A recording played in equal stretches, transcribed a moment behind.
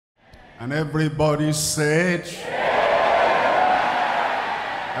And everybody said,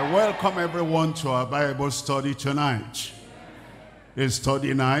 I welcome everyone to our Bible study tonight. It's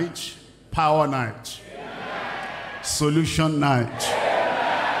study night, power night, solution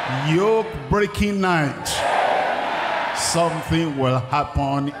night, yoke breaking night. Something will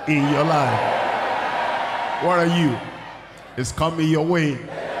happen in your life. Where are you? It's coming your way.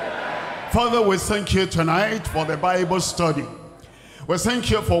 Father, we thank you tonight for the Bible study. We thank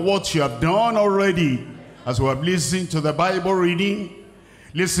you for what you have done already as we have listened to the Bible reading,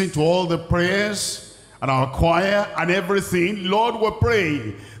 listened to all the prayers and our choir and everything. Lord, we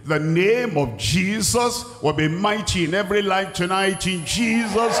pray the name of Jesus will be mighty in every life tonight in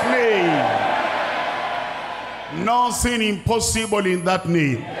Jesus' name. Nothing impossible in that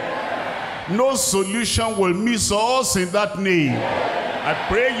name. No solution will miss us in that name. I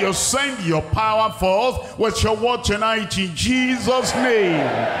pray you send your power forth with your word tonight in Jesus' name.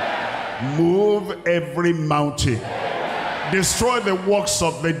 Move every mountain. Destroy the works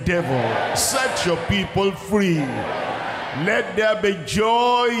of the devil. Set your people free. Let there be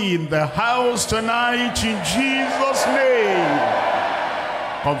joy in the house tonight in Jesus' name.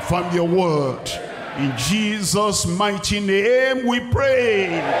 Confirm your word. In Jesus' mighty name we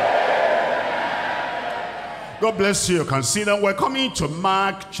pray. God bless you. Consider we're coming to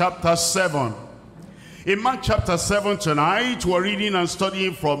Mark chapter 7. In Mark chapter 7 tonight, we're reading and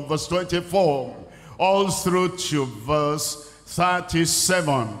studying from verse 24 all through to verse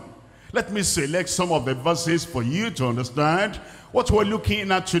 37. Let me select some of the verses for you to understand what we're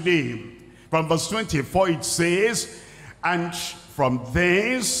looking at today. From verse 24 it says, and from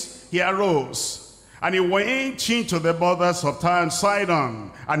thence he arose, and he went into the borders of Tyre and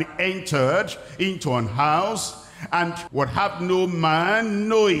Sidon, and he entered into an house, and would have no man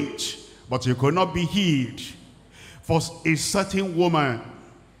know it, but he could not be hid. For a certain woman,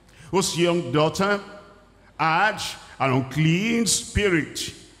 whose young daughter had an unclean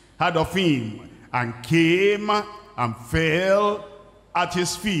spirit, heard of him, and came and fell at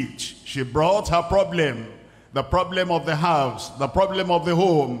his feet. She brought her problem, the problem of the house, the problem of the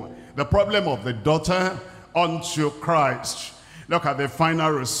home, the problem of the daughter unto Christ. Look at the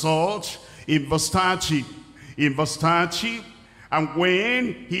final result in verse 30. In verse 30, and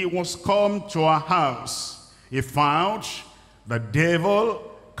when he was come to a house, he found the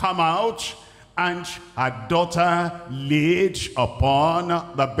devil come out, and her daughter laid upon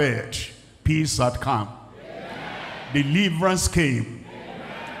the bed. Peace had come. Amen. Deliverance came. Amen.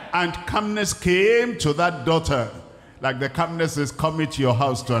 And calmness came to that daughter, like the calmness is coming to your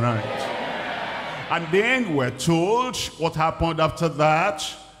house tonight. And then we're told what happened after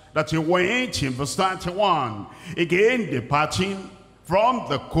that he went in verse 31, again departing from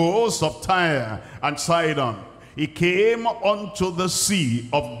the coast of Tyre and Sidon, he came unto the sea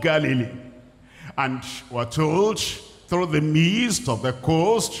of Galilee. And we're told through the midst of the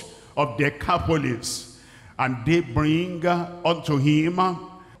coast of Decapolis, and they bring unto him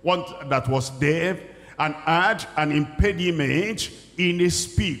one that was deaf, and had an impediment in his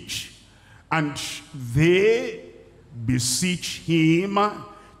speech. And they beseech him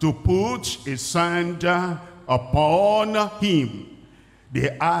to put his hand upon him. They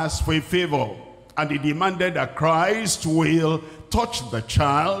asked for a favor, and they demanded that Christ will touch the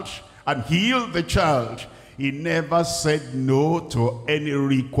child and heal the child. He never said no to any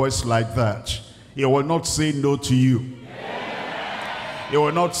request like that. He will not say no to you. He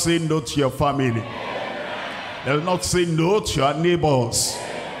will not say no to your family. They'll not say no to your neighbors.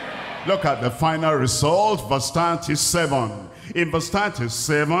 Look at the final result, verse 37. In verse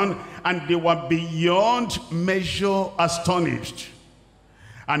 37, and they were beyond measure astonished.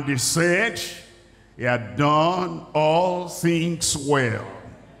 And they said, he had done all things well.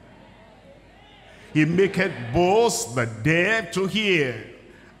 He maketh both the deaf to hear,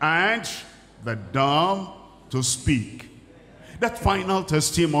 and the dumb to speak. That final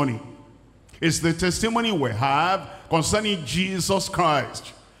testimony is the testimony we have concerning Jesus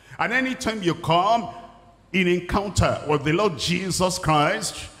Christ. And anytime you come in encounter with the Lord Jesus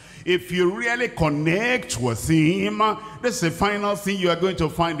Christ, if you really connect with him, that's the final thing you are going to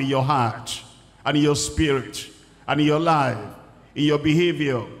find in your heart, and in your spirit, and in your life, in your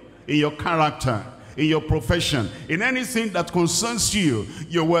behavior, in your character, in your profession, in anything that concerns you.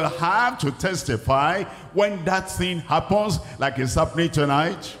 You will have to testify when that thing happens, like it's happening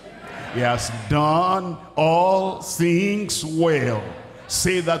tonight. He has done all things well.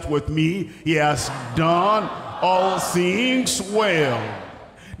 Say that with me. He has done all things well.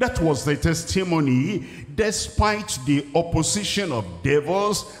 That was the testimony, despite the opposition of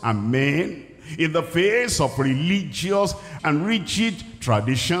devils and men, in the face of religious and rigid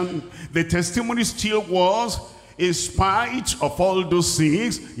tradition. The testimony still was, in spite of all those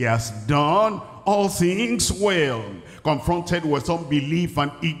things, he has done all things well. Confronted with unbelief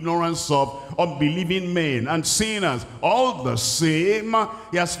and ignorance of unbelieving men and sinners, all the same,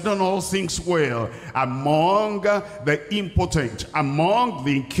 he has done all things well. Among the impotent, among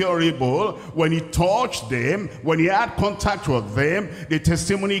the incurable, when he touched them, when he had contact with them, the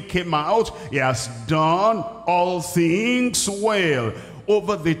testimony came out, he has done all things well.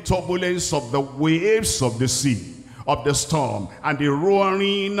 Over the turbulence of the waves of the sea, of the storm, and the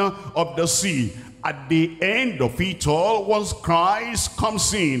roaring of the sea, at the end of it all, once Christ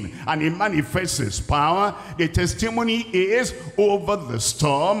comes in and he manifests his power, the testimony is, over the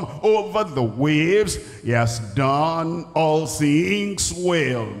storm, over the waves, he has done all things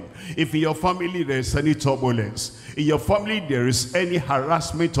well. If in your family there is any turbulence, in your family there is any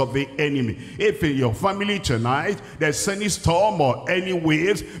harassment of the enemy, if in your family tonight there's any storm or any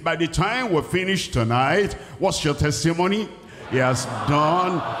waves, by the time we finish tonight, what's your testimony? He has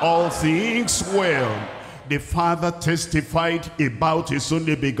done all things well. The Father testified about his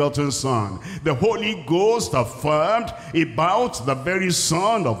only begotten Son. The Holy Ghost affirmed about the very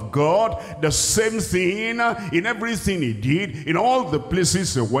Son of God. The same thing in everything he did, in all the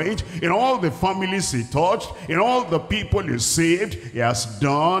places he went, in all the families he touched, in all the people he saved. He has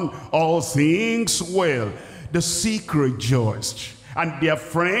done all things well. The sick rejoiced, and their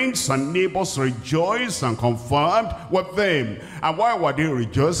friends and neighbors rejoiced and confirmed with them. And why were they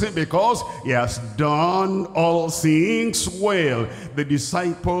rejoicing? Because he has done all things well. The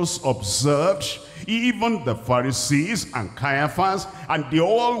disciples observed, even the Pharisees and Caiaphas, and they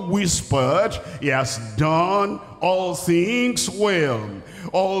all whispered, he has done all things well.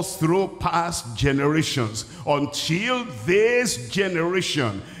 All through past generations, until this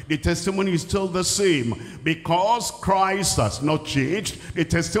generation, the testimony is still the same. Because Christ has not changed, the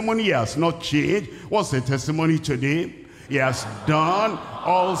testimony has not changed. What's the testimony today? He has done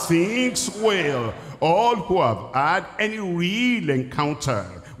all things well. All who have had any real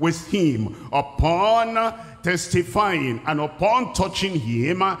encounter with him, upon testifying and upon touching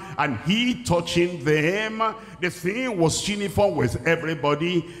him and he touching them, the thing was uniform with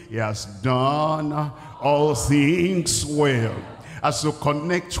everybody. He has done all things well. As you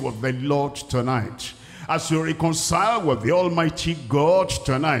connect with the Lord tonight, as you reconcile with the Almighty God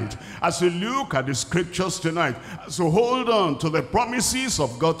tonight, as you look at the scriptures tonight, as you hold on to the promises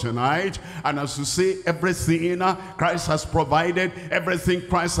of God tonight, and as you say everything Christ has provided, everything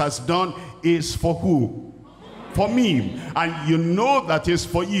Christ has done is for who? For me. And you know that is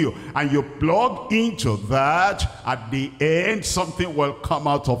for you, and you plug into that, at the end something will come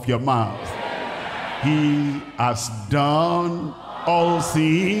out of your mouth. He has done all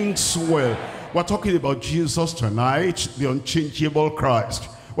things well. We're talking about Jesus tonight, the unchangeable Christ.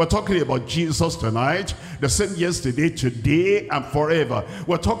 We're talking about Jesus tonight, the same yesterday, today, and forever.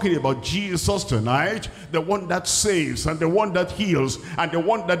 We're talking about Jesus tonight, the one that saves, and the one that heals, and the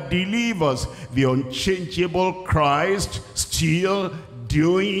one that delivers. The unchangeable Christ, still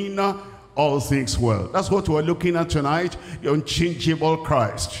doing all things well. That's what we're looking at tonight, the unchangeable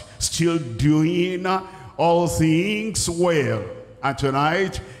Christ, still doing all things well. And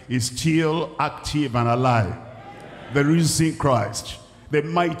tonight is still active and alive. The risen Christ, the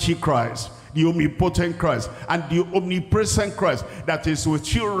mighty Christ, the omnipotent Christ, and the omnipresent Christ that is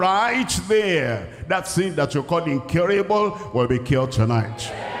with you right there. That thing that you call incurable will be cured tonight.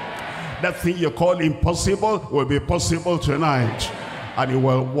 That thing you call impossible will be possible tonight. And he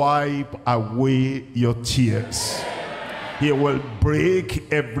will wipe away your tears. He will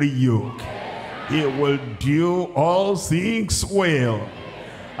break every yoke. He will do all things well.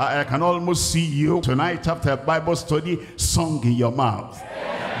 I can almost see you tonight after a Bible study, song in your mouth,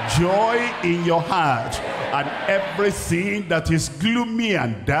 joy in your heart, and everything that is gloomy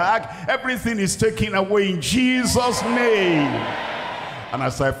and dark, everything is taken away in Jesus' name. And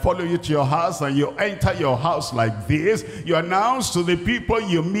as I follow you to your house and you enter your house like this, you announce to the people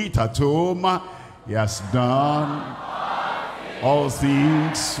you meet at home, he has done all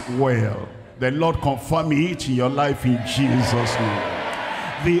things well. The Lord confirm it in your life in Jesus' name.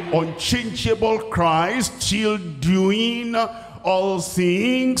 The unchangeable Christ still doing all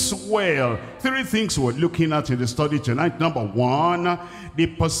things well. Three things we're looking at in the study tonight. Number one, the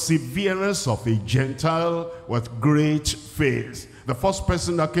perseverance of a Gentile with great faith. The first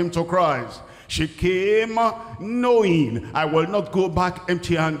person that came to Christ, She came knowing I will not go back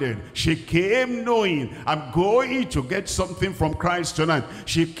empty-handed. She came knowing I'm going to get something from Christ tonight.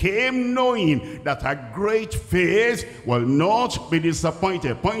 She came knowing that her great faith will not be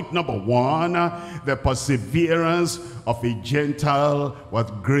disappointed. Point number one, the perseverance of a Gentile with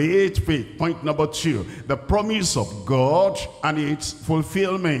great faith. Point number two, the promise of God and its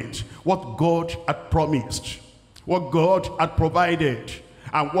fulfillment. What God had promised, what God had provided,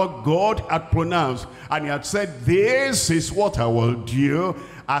 and what God had pronounced. And he had said, this is what I will do.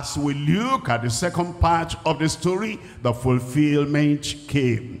 As we look at the second part of the story, the fulfillment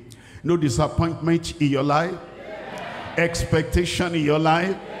came. No disappointment in your life, expectation in your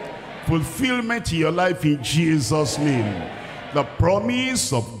life, fulfillment in your life in Jesus' name. The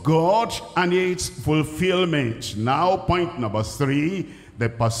promise of God and its fulfillment. Now point number three, the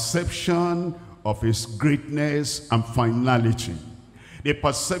perception of his greatness and finality. The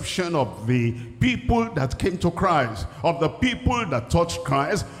perception of the people that came to Christ, of the people that touched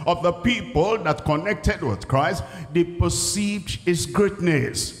Christ, of the people that connected with Christ. They perceived his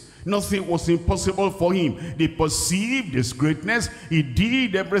greatness. Nothing was impossible for him. They perceived his greatness. He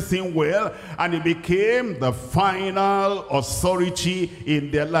did everything well, and he became the final authority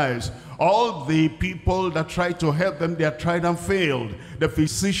in their lives. All the people that tried to help them, they had tried and failed. The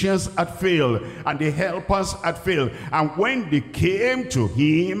physicians had failed, and the helpers had failed. And when they came to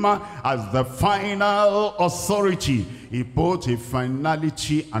him as the final authority, he put a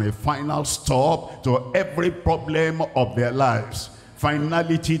finality and a final stop to every problem of their lives.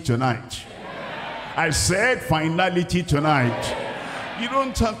 Finality tonight. I said finality tonight. You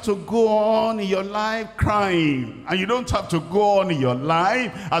don't have to go on in your life crying, and you don't have to go on in your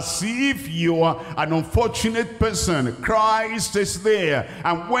life as if you are an unfortunate person. Christ is there,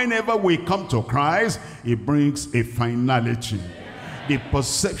 and whenever we come to Christ, he brings a finality. The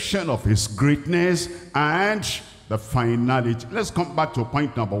perception of his greatness and the finality. Let's come back to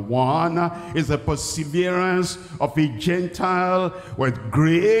point number one. Is the perseverance of a Gentile with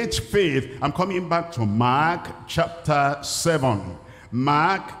great faith. I'm coming back to Mark chapter 7.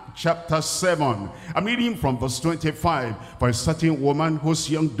 Mark chapter 7. I'm reading from verse 25. For a certain woman whose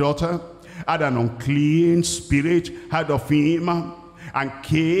young daughter had an unclean spirit heard of him, and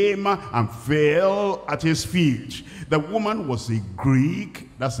came and fell at his feet. The woman was a Greek,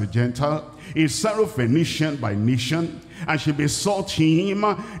 that's a Gentile, a Syrophoenician by nation, and she besought him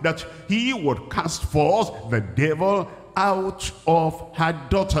that he would cast forth the devil out of her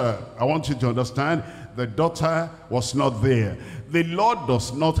daughter. I want you to understand, the daughter was not there. The Lord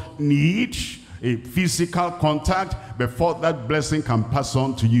does not need a physical contact before that blessing can pass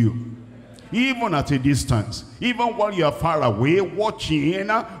on to you. Even at a distance, even while you are far away, watching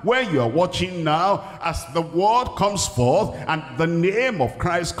where you are watching now, as the word comes forth and the name of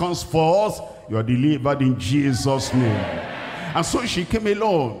Christ comes forth, you are delivered in Jesus' name. And so she came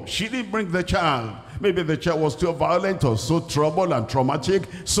alone. She didn't bring the child. Maybe the child was too violent or so troubled and traumatic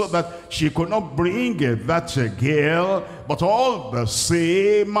so that she could not bring that girl. But all the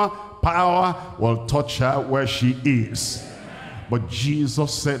same, power will touch her where she is. But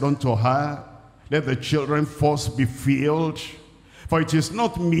Jesus said unto her, let the children first be filled, for it is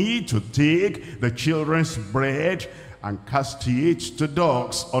not me to take the children's bread and cast it to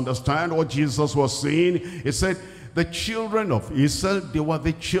dogs. Understand what Jesus was saying? He said, the children of Israel, they were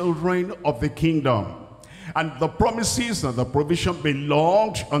the children of the kingdom. And the promises and the provision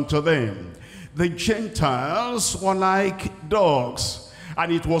belonged unto them. The Gentiles were like dogs.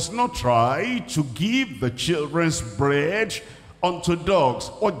 And it was not right to give the children's bread unto dogs.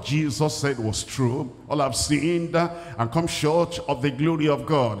 What Jesus said was true. All have sinned and come short of the glory of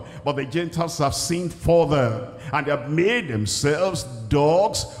God. But the Gentiles have sinned further, and they have made themselves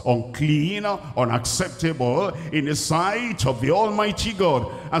dogs, unclean, unacceptable in the sight of the Almighty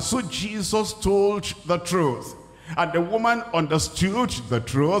God. And so Jesus told the truth. And the woman understood the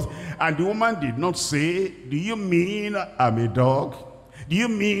truth. And the woman did not say, do you mean I'm a dog? Do you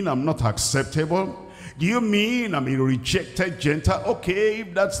mean I'm not acceptable? Do you mean I'm a rejected Gentile? Okay,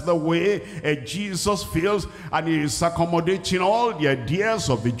 if that's the way Jesus feels, and he is accommodating all the ideas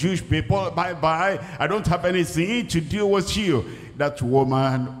of the Jewish people, bye-bye, I don't have anything to do with you. That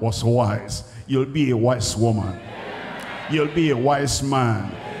woman was wise. You'll be a wise woman. You'll be a wise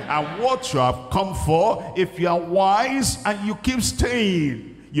man. And what you have come for, if you are wise and you keep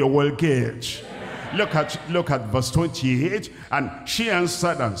staying, you will get. Look at verse 28. And she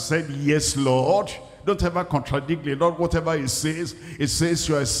answered and said, yes, Lord. Don't ever contradict the Lord. Whatever he says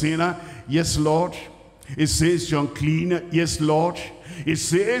you're a sinner. Yes, Lord. It says you're unclean. Yes, Lord. It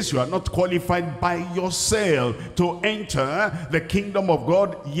says you are not qualified by yourself to enter the kingdom of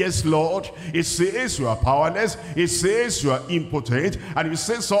God. Yes, Lord. It says you are powerless. It says you are impotent. And it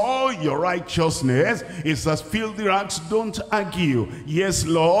says all your righteousness is as filthy rags. Don't argue. Yes,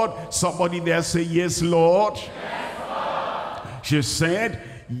 Lord. Somebody there say, yes, Lord. Yes, Lord. She said,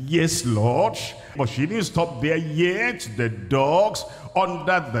 yes, Lord. But she didn't stop there yet. The dogs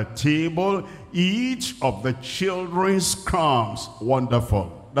under the table eat of the children's crumbs.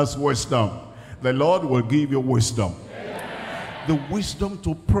 Wonderful. That's wisdom. The Lord will give you wisdom. Amen. The wisdom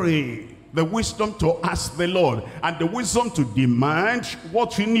to pray, the wisdom to ask the Lord, and the wisdom to demand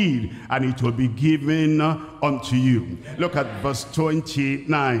what you need, and it will be given unto you. Look at verse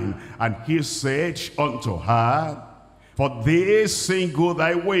 29. And he said unto her, for this saying, go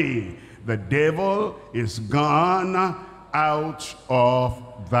thy way, the devil is gone out of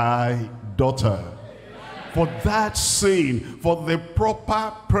thy daughter. For that saying, for the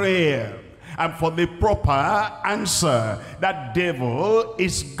proper prayer and for the proper answer, that devil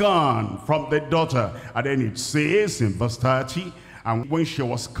is gone from the daughter. And then it says in verse 30, and when she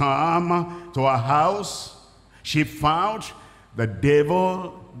was come to her house, she found the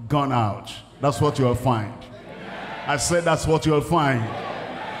devil gone out. That's what you'll find. I said that's what you'll find.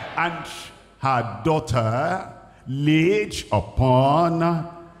 And her daughter laid upon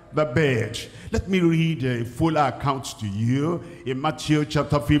the bed. Let me read a full account to you in Matthew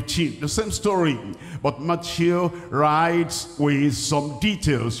chapter 15. The same story, but Matthew writes with some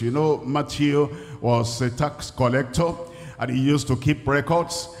details. You know, Matthew was a tax collector, and he used to keep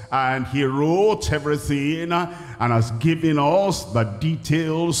records, and he wrote everything and has given us the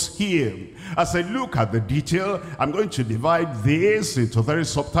details here. As I look at the detail, I'm going to divide this into 3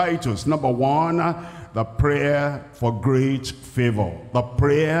 subtitles. Number 1, the prayer for great favor. The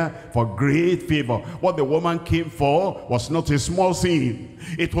prayer for great favor. What the woman came for was not a small thing.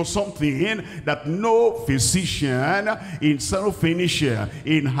 It was something that no physician in Syrophoenicia,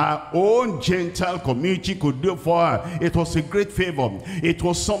 in her own Gentile community, could do for her. It was a great favor. It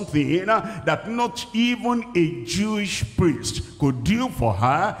was something that not even a Jewish priest could do for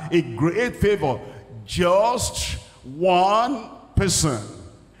her. A great favor. Just one person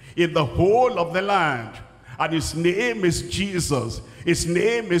in the whole of the land, and his name is Jesus. His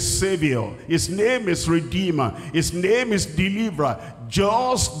name is Savior. His name is Redeemer. His name is Deliverer.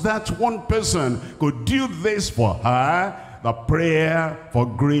 Just that one person could do this for her. The prayer for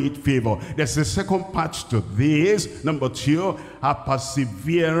great favor. There's a second part to this. Number 2, her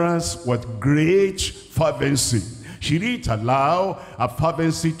perseverance with great fervency. She didn't allow her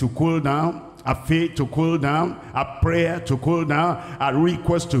fervency to cool down, her faith to cool down, her prayer to cool down, her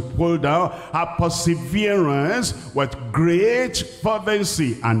request to cool down, her perseverance with great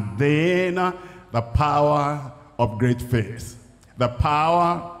fervency, and then the power of great faith. The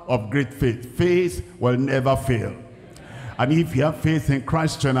power of great faith. Faith will never fail. And if you have faith in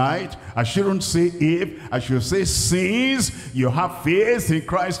Christ tonight, I shouldn't say if, I should say since you have faith in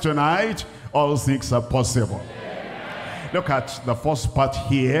Christ tonight, all things are possible. Look at the first part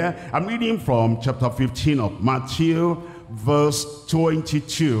here. I'm reading from chapter 15 of Matthew, verse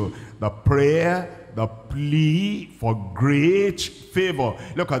 22. The prayer, the plea for great favor.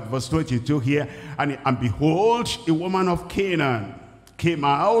 Look at verse 22 here. And behold, a woman of Canaan came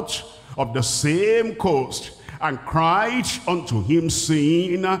out of the same coast and cried unto him,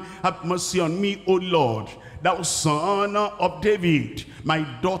 saying, have mercy on me, O Lord, thou son of David. My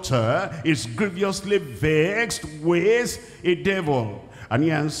daughter is grievously vexed with a devil. And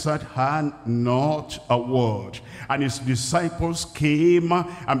he answered her not a word. And his disciples came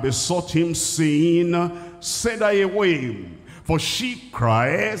and besought him, saying, send her away, for she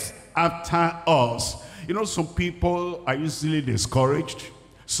crieth after us. You know, some people are easily discouraged.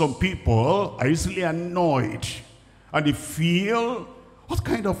 Some people are easily annoyed. And they feel, what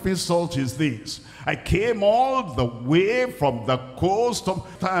kind of insult is this? I came all the way from the coast of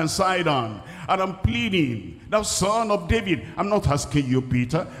Tyre and Sidon, and I'm pleading, thou son of David. I'm not asking you,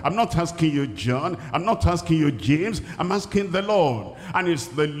 Peter. I'm not asking you, John. I'm not asking you, James. I'm asking the Lord. And it's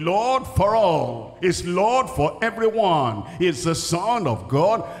the Lord for all. It's Lord for everyone. He's the Son of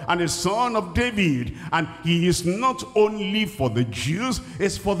God and the Son of David. And he is not only for the Jews,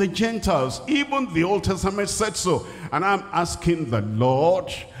 it's for the Gentiles. Even the Old Testament said so. And I'm asking the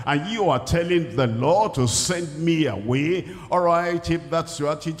Lord, and you are telling the Lord to send me away. All right, if that's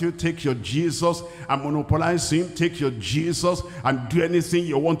your attitude, take your Jesus and monopolize him. Take your Jesus and do anything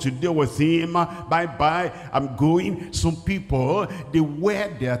you want to do with him. Bye-bye, I'm going. Some people, they wear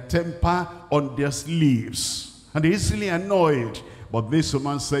their temper on their sleeves, and they're easily annoyed But this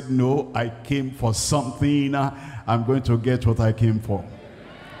woman said, no, I came for something. I'm going to get what I came for.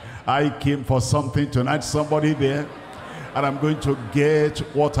 I came for something tonight, somebody there, and I'm going to get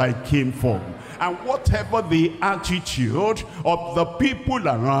what I came for. And whatever the attitude of the people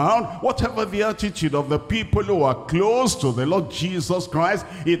around, whatever the attitude of the people who are close to the Lord Jesus Christ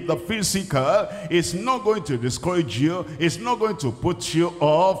in the physical, is not going to discourage you, it's not going to put you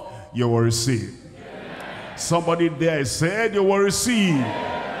off. You will receive. Somebody there said, you will receive.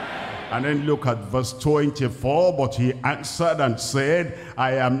 And then look at verse 24. But he answered and said,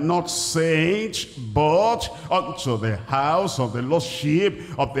 I am not sent but unto the house of the lost sheep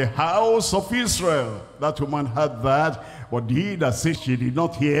of the house of Israel. That woman had that, but he that said she did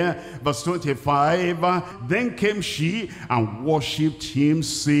not hear. Verse 25, then came she and worshipped him,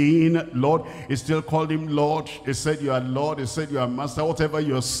 saying, Lord. He still called him Lord. He said, you are Lord. He said, you are Master. Whatever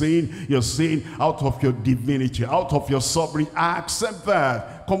you're saying out of your divinity, out of your sovereignty. I accept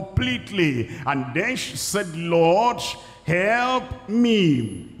that completely. And then she said, Lord, help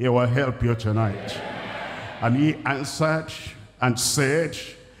me. He will help you tonight. And he answered and said,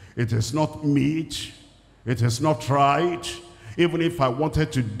 it is not meet, it is not right. Even if I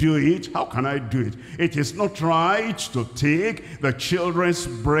wanted to do it, how can I do it? It is not right to take the children's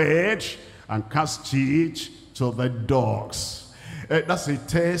bread and cast it to the dogs. That's a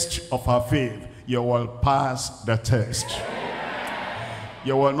test of our faith. You will pass the test.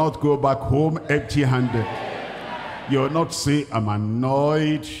 You will not go back home empty-handed. You will not say, I'm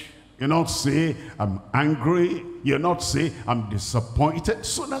annoyed. You will not say, I'm angry. You will not say, I'm disappointed.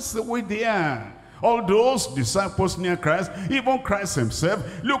 So that's the way they are. All those disciples near Christ, even Christ himself,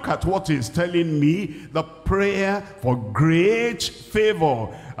 look at what he's telling me, the prayer for great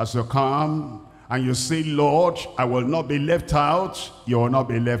favor. As you come and you say, Lord, I will not be left out, you will not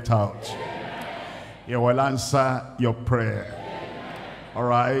be left out. He will answer your prayer. All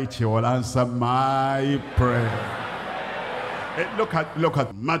right, he will answer my prayer. Look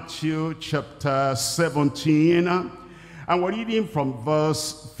at Matthew chapter 17. And we're reading from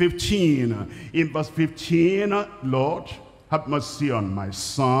verse 15. In verse 15, Lord, have mercy on my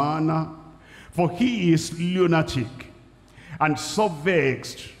son, for he is lunatic and so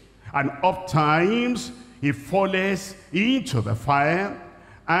vexed, and oftentimes he falleth into the fire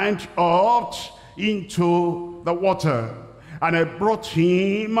and oft into the water. And I brought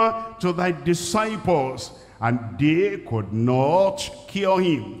him to thy disciples, and they could not cure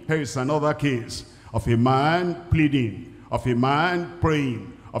him. Here is another case of a man pleading, of a man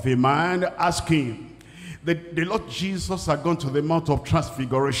praying, of a man asking. The Lord Jesus had gone to the Mount of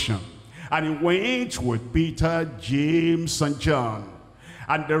Transfiguration, and he went with Peter, James, and John.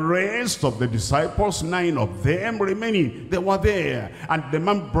 And the rest of the disciples, 9 of them remaining, they were there. And the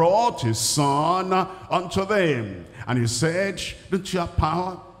man brought his son unto them. And he said, don't you have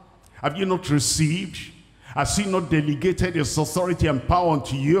power? Have you not received? Has he not delegated his authority and power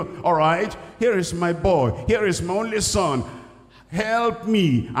unto you? All right, here is my boy. Here is my only son. Help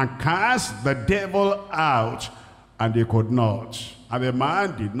me and cast the devil out. And they could not. And the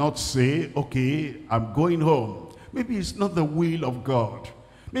man did not say, okay, I'm going home. Maybe it's not the will of God.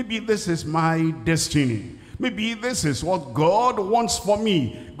 Maybe this is my destiny. Maybe this is what God wants for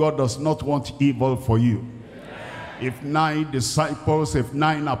me. God does not want evil for you. If 9 disciples, if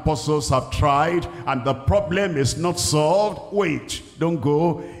 9 apostles have tried and the problem is not solved, wait, don't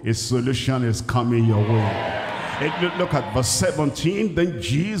go. A solution is coming your way. Look at verse 17. Then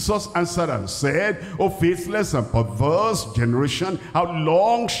Jesus answered and said, O faithless and perverse generation, how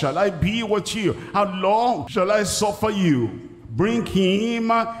long shall I be with you? How long shall I suffer you? Bring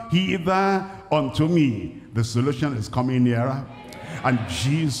him hither unto me. The solution is coming nearer. And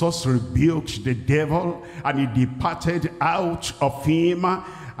Jesus rebuked the devil, and he departed out of him,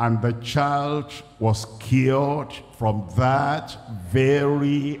 and the child was cured from that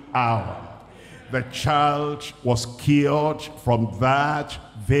very hour. The child was cured from that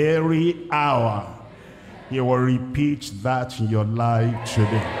very hour. He will repeat that in your life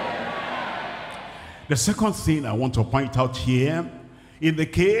today. The second thing I want to point out here, in the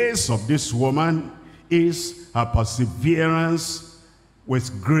case of this woman, is her perseverance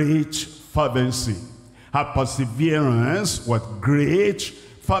with great fervency. Her perseverance with great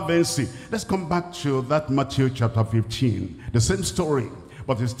fervency. Let's come back to that Matthew chapter 15. The same story,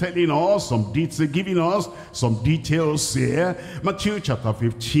 but it's telling us some details, giving us some details here. Matthew chapter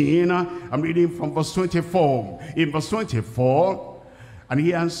 15, I'm reading from verse 24. In verse 24, and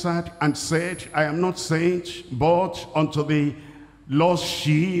he answered and said, I am not sent but unto the lost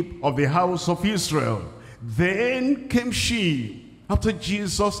sheep of the house of Israel. Then came she, after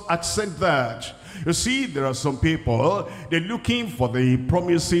Jesus had said that, You see, there are some people, they're looking for the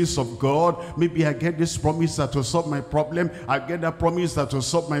promises of God. Maybe I get this promise that will solve my problem. I get that promise that will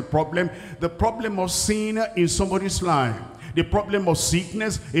solve my problem. The problem of sin in somebody's life, the problem of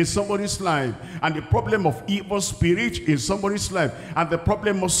sickness in somebody's life, and the problem of evil spirit in somebody's life, and the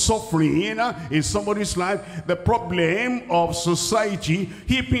problem of suffering in somebody's life, the problem of society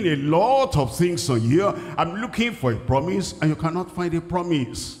heaping a lot of things on you. I'm looking for a promise, and you cannot find a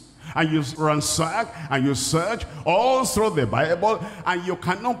promise. And you ransack and you search all through the Bible, and you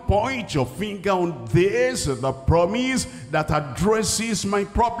cannot point your finger on this, the promise that addresses my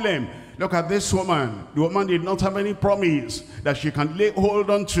problem. Look at this woman. The woman did not have any promise that she can lay hold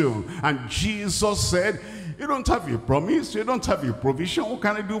on to. And Jesus said, you don't have your promise, you don't have your provision, what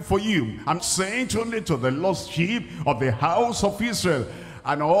can I do for you? I'm sent only to the lost sheep of the house of Israel.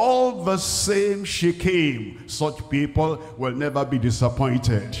 And all the same she came. Such people will never be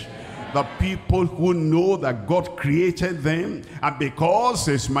disappointed. The people who know that God created them, and because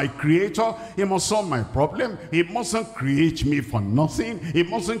He's my creator, He must solve my problem. He mustn't create me for nothing. He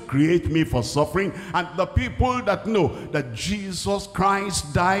mustn't create me for suffering. And the people that know that Jesus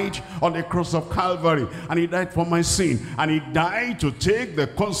Christ died on the cross of Calvary, and He died for my sin, and He died to take the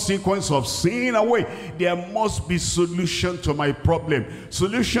consequence of sin away. There must be solution to my problem.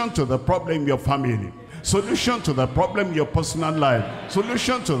 Solution to the problem in your family. Solution to the problem in your personal life.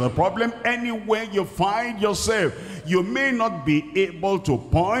 Solution to the problem anywhere you find yourself. You may not be able to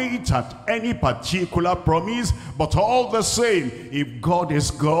point at any particular promise, but all the same, if God is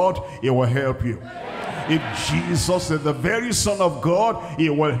God, He will help you. If Jesus is the very Son of God,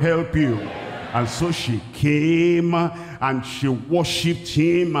 He will help you. And so she came and she worshipped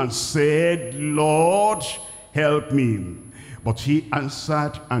Him and said, Lord, help me. But He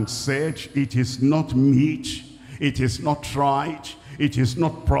answered and said, it is not meet, it is not right, it is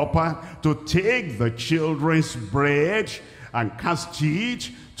not proper to take the children's bread and cast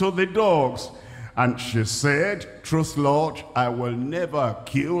it to the dogs. And she said, truth, Lord, I will never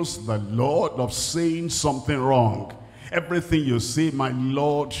accuse the Lord of saying something wrong. Everything you say, my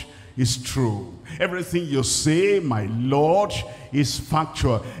Lord, is true. Everything you say, my Lord, is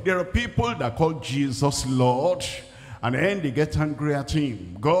factual. There are people that call Jesus Lord, and then they get angry at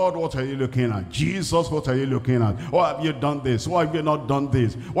Him. God, what are you looking at? Jesus, what are you looking at? Why have you done this? Why have you not done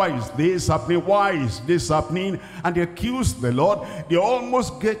this? Why is this happening? Why is this happening? And they accuse the Lord. They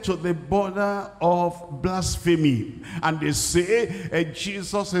almost get to the border of blasphemy. And they say,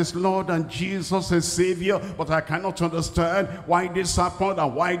 Jesus is Lord and Jesus is Savior, but I cannot understand why this happened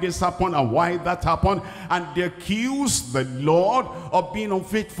and why this happened and why that happened. And they accuse the Lord of being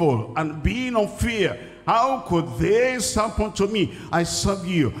unfaithful and being unfair. How could this happen to me? I serve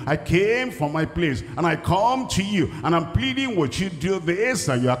you. I came from my place and I come to you and I'm pleading with you, do this,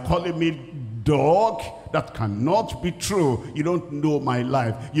 and you are calling me dog. That cannot be true. You don't know my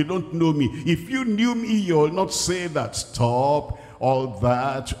life. You don't know me. If you knew me, you will not say that. Stop all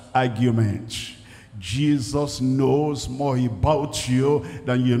that argument. Jesus knows more about you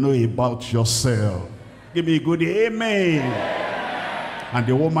than you know about yourself. Give me a good amen. And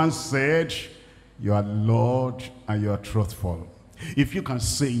the woman said, you are Lord and you are truthful. If you can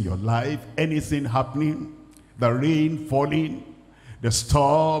say in your life, anything happening, the rain falling, the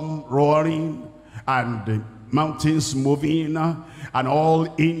storm roaring, and the mountains moving, and all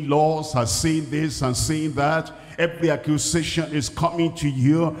in-laws are saying this and saying that, every accusation is coming to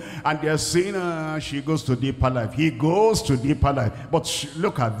you, and they're saying, she goes to deeper life, he goes to deeper life, but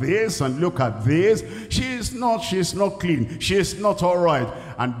look at this and look at this, she's not clean, she's not all right.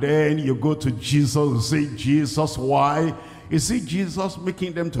 And then you go to Jesus and say, Jesus, why? Is it Jesus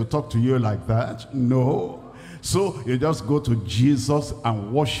making them to talk to you like that? No. So you just go to Jesus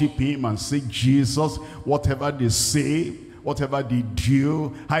and worship Him and say, Jesus, whatever they say, whatever they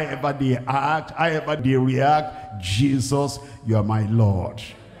do, however they act, however they react, Jesus, you are my Lord.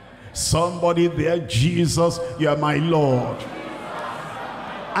 Somebody there, Jesus, you are my Lord.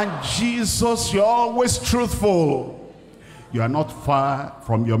 And Jesus, you're always truthful. You are not far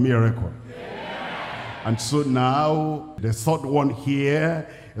from your miracle. And so now, the third one here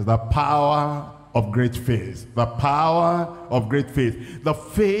is the power of great faith. The power of great faith. The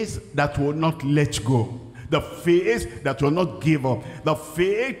faith that will not let go. The faith that will not give up. The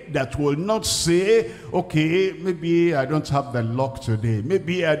faith that will not say, okay, maybe I don't have the luck today.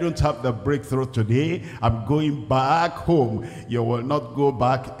 Maybe I don't have the breakthrough today. I'm going back home. You will not go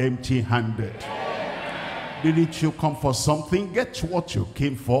back empty-handed. Didn't you come for something? Get what you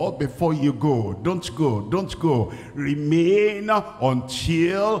came for before you go. Don't go, don't go. Remain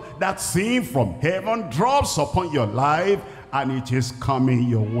until that thing from heaven drops upon your life and it is coming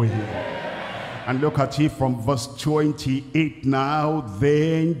your way. And look at it from verse 28 now.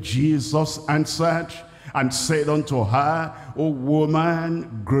 Then Jesus answered and said unto her, O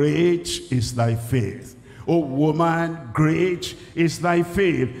woman, great is thy faith. O woman, great is thy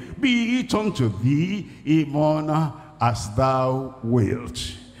faith. Be it unto thee even as thou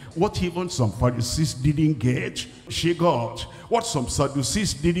wilt. What even some Pharisees didn't get, she got. What some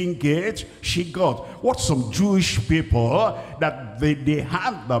Sadducees didn't get, she got. What some Jewish people, that they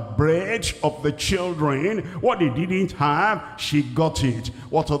have the bread of the children, what they didn't have, she got it.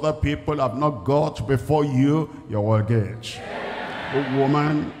 What other people have not got before you, you will get. O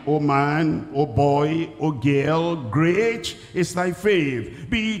woman, O man, O boy, O girl, great is thy faith.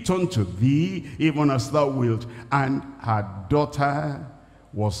 Be it unto thee even as thou wilt. And her daughter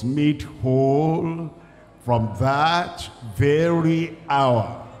was made whole from that very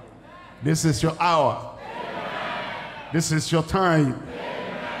hour. This is your hour. This is your time.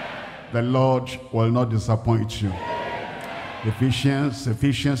 The Lord will not disappoint you.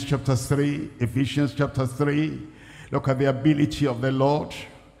 Ephesians chapter 3. Ephesians chapter 3. Look at the ability of the Lord.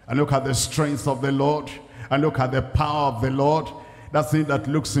 And look at the strength of the Lord. And look at the power of the Lord. That thing that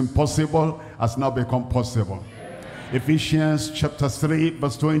looks impossible has now become possible. Ephesians chapter 3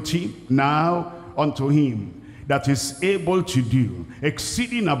 verse 20. Now unto him that is able to do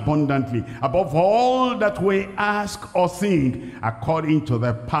exceeding abundantly above all that we ask or think, according to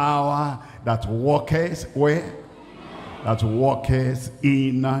the power that worketh where? That worketh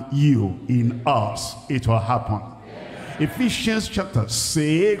in you, in us. It will happen. Ephesians chapter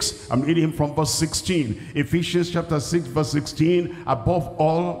 6, I'm reading from verse 16. Ephesians chapter 6 verse 16. Above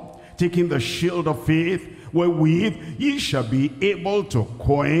all, taking the shield of faith, wherewith ye shall be able to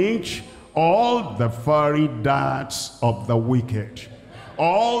quench all the fiery darts of the wicked.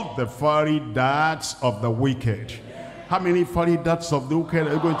 All the fiery darts of the wicked. How many fiery darts of the wicked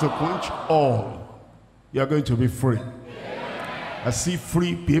are you going to quench? All. You are going to be free. I see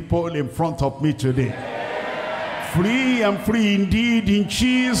free people in front of me today. Free and free indeed in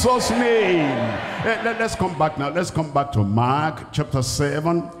Jesus' name. Let's come back now. Let's come back to Mark chapter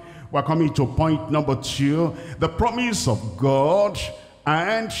 7. We're coming to point number 2. The promise of God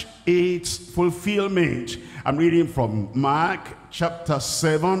and its fulfillment. I'm reading from Mark chapter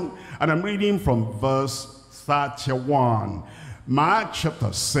 7. And I'm reading from verse 31. Mark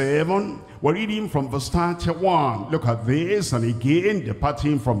chapter 7. We're reading from verse 31. Look at this. And again,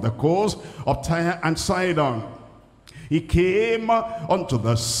 departing from the coast of Tyre and Sidon, he came unto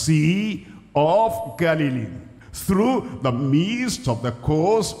the sea of Galilee, through the midst of the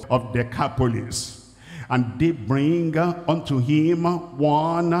coast of Decapolis. And they bring unto him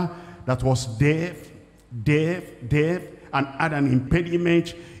one that was deaf, and had an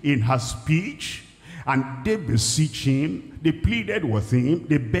impediment in her speech. And they beseech him, they pleaded with him,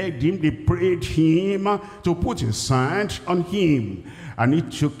 they begged him, they prayed him to put his hand on him. And he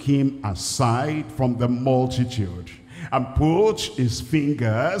took him aside from the multitude, and put his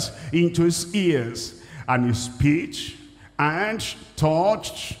fingers into his ears and his speech, and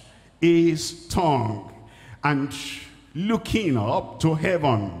touched his tongue. And looking up to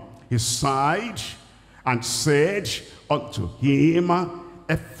heaven, he sighed and said unto him,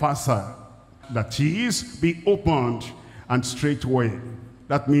 Ephphatha, that is, be opened. And straightway,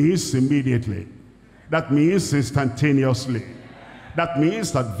 that means immediately, that means instantaneously, that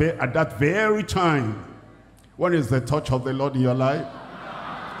means that at that very time. What is the touch of the Lord in your life?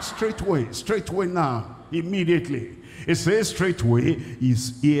 Straightway now, immediately. It says straightway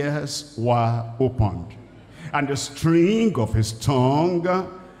his ears were opened, and the string of his tongue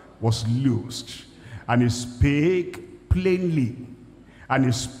was loosed, and he spake plainly. And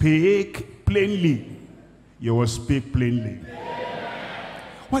he spake plainly. You will speak plainly.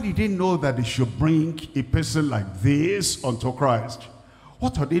 Why did they know that they should bring a person like this unto Christ?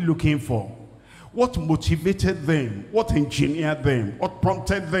 What are they looking for? What motivated them? What engineered them? What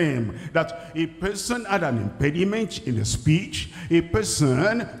prompted them? That a person had an impediment in the speech. A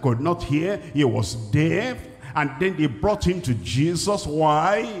person could not hear. He was deaf. And then they brought him to Jesus.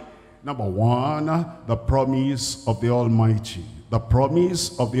 Why? Number one, the promise of the Almighty. The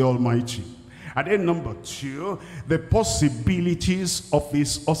promise of the Almighty. And then number two, the possibilities of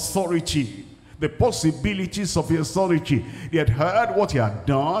his authority. The possibilities of his authority. They had heard what he had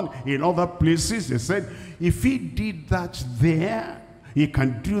done in other places. They said, if he did that there, he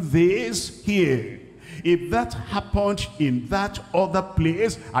can do this here. If that happened in that other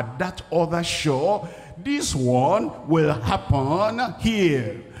place, at that other shore, this one will happen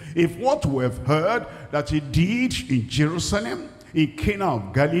here. If what we have heard that he did in Jerusalem, in Cana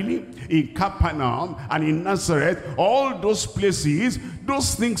of Galilee, in Capernaum, and in Nazareth, all those places,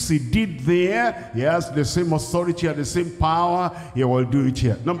 those things he did there, he has the same authority and the same power, he will do it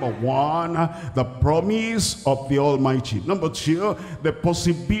here. Number one, the promise of the Almighty. Number two, the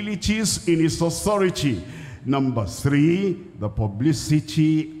possibilities in his authority. Number three, the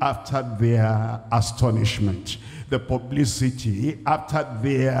publicity after their astonishment. The publicity after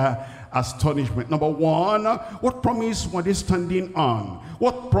their astonishment. Number one, what promise were they standing on?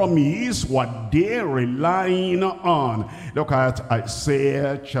 What promise were they relying on? Look at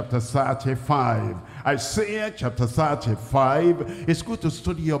Isaiah chapter 35. Isaiah chapter 35. It's good to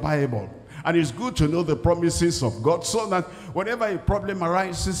study your Bible. And it's good to know the promises of God, so that whenever a problem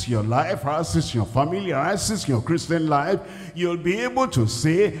arises in your life, arises in your family, arises in your Christian life, you'll be able to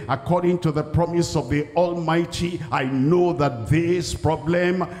say, according to the promise of the Almighty, I know that this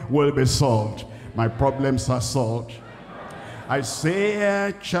problem will be solved. My problems are solved.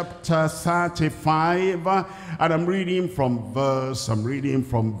 Isaiah chapter 35, and I'm reading from verse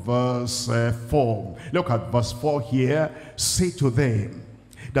 4. Look at verse 4 here. Say to them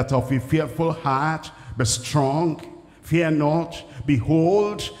that of a fearful heart, be strong, fear not.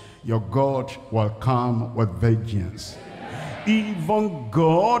 Behold, your God will come with vengeance. Even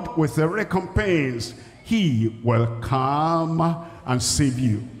God with a recompense, he will come and save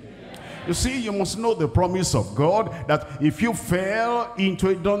you. You see, you must know the promise of God, that if you fell into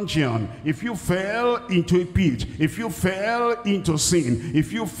a dungeon, if you fell into a pit, if you fell into sin,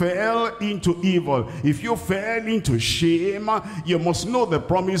 if you fell into evil, if you fell into shame, you must know the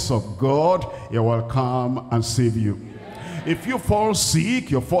promise of God, he will come and save you. If you fall sick,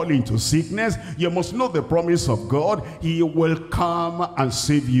 you fall into sickness, you must know the promise of God, he will come and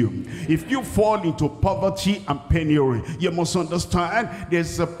save you. If you fall into poverty and penury, you must understand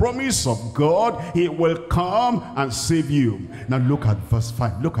there's a promise of God, he will come and save you. Now look at verse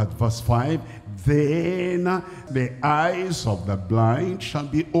 5. Look at verse 5. Then the eyes of the blind shall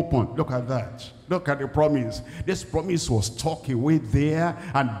be opened. Look at that. Look at the promise. This promise was tucked away there,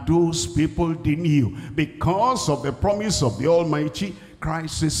 and those people, they knew. Because of the promise of the Almighty,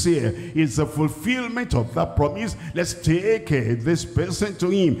 Christ is here. It's the fulfillment of that promise. Let's take this person to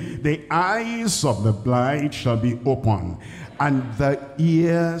him. The eyes of the blind shall be opened, and the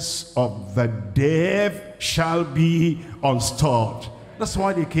ears of the deaf shall be unstopped. That's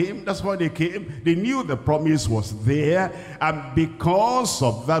why they came. That's why they came. They knew the promise was there. And because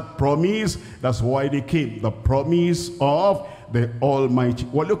of that promise, that's why they came. The promise of the Almighty.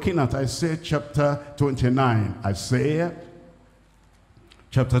 We're looking at Isaiah chapter 29. Isaiah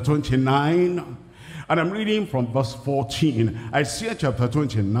chapter 29. And I'm reading from verse 14. Isaiah chapter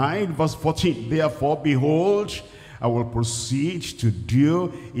 29, verse 14. Therefore, behold, I will proceed to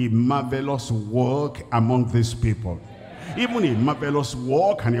do a marvelous work among these people. Even a marvelous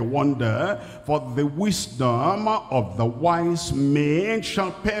work and a wonder, for the wisdom of the wise men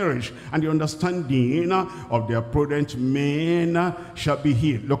shall perish, and the understanding of their prudent men shall be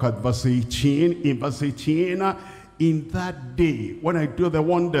hid. Look at verse 18. In verse 18, in that day when I do the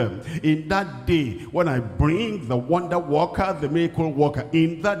wonder, in that day when I bring the wonder worker, the miracle worker,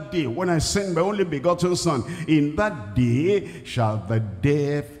 in that day when I send my only begotten son, in that day shall the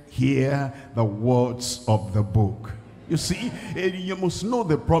deaf hear the words of the book. You see, you must know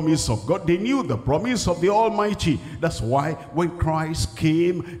the promise of God. They knew the promise of the Almighty. That's why when Christ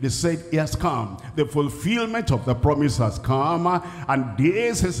came, they said, he has come. The fulfillment of the promise has come, and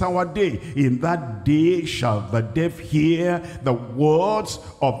this is our day. In that day shall the deaf hear the words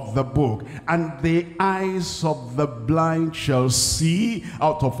of the book, and the eyes of the blind shall see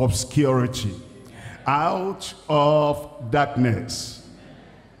out of obscurity, out of darkness.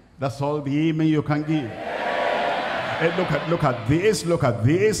 That's all the amen you can give. Look at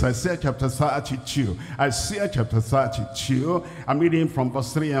this. Isaiah chapter 32. Isaiah chapter 32. I'm reading from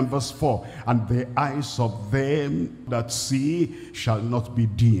verse 3 and verse 4. And the eyes of them that see shall not be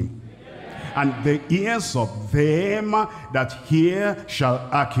dim, and the ears of them that hear shall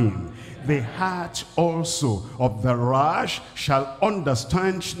hearken. The heart also of the rash shall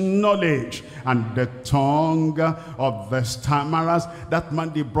understand knowledge, and the tongue of the stammerers, that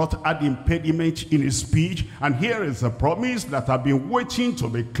man they brought ad impediment in his speech. And here is a promise that have been waiting to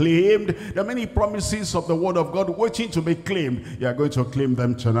be claimed. There are many promises of the word of God waiting to be claimed. You are going to claim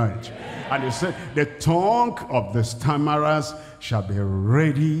them tonight. And he said, the tongue of the stammerers shall be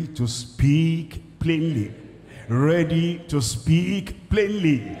ready to speak plainly. Ready to speak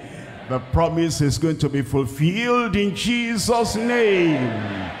plainly. The promise is going to be fulfilled in Jesus' name.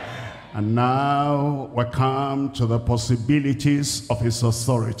 And now we come to the possibilities of his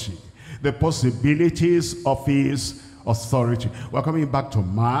authority. The possibilities of his authority. We're coming back to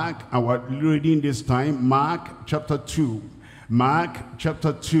Mark, and we're reading this time Mark chapter 2. Mark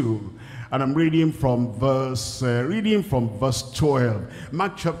chapter 2. And I'm reading from verse 12.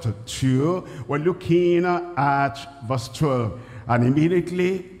 Mark chapter 2, we're looking at verse 12. And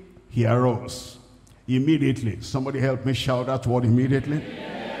immediately he arose. Immediately. Somebody help me shout that word, immediately.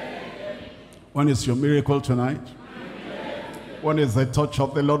 When is your miracle tonight? When is the touch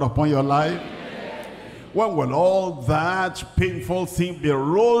of the Lord upon your life? When will all that painful thing be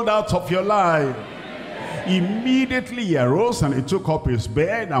rolled out of your life? Immediately he arose and he took up his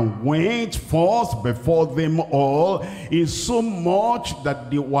bed and went forth before them all, insomuch that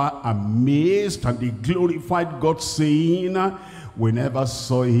they were amazed, and they glorified God, saying, we never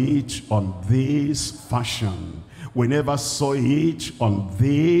saw it on this fashion. We never saw it on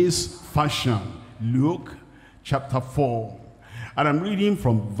this fashion. Luke chapter 4. And I'm reading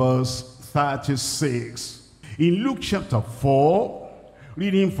from verse 36. In Luke chapter 4,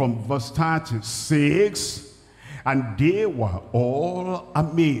 reading from verse 36, and they were all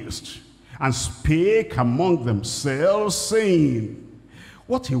amazed, and spake among themselves, saying,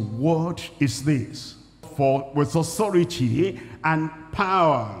 what a word is this? For with authority and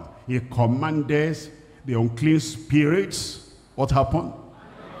power he commanded the unclean spirits. What happened?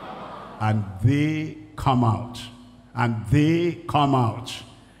 And they come out. And they come out.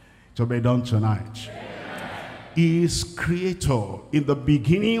 To be done tonight. He is creator. In the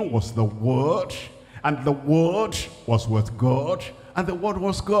beginning was the Word, and the Word was with God, and the Word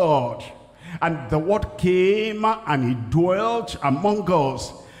was God. And the Word came and he dwelt among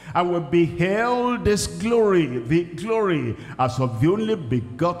us, and we beheld his glory, the glory as of the only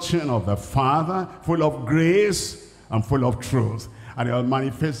begotten of the Father, full of grace and full of truth. And he will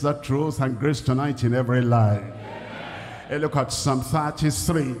manifest that truth and grace tonight in every life. Hey, look at Psalm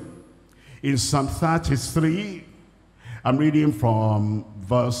 33. In Psalm 33, I'm reading from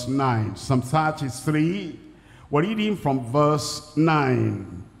verse 9. Psalm 33, we're reading from verse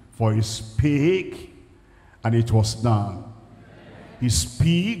 9. For he spake, and it was done. He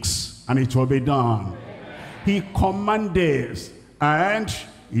speaks, and it will be done. He commanded, and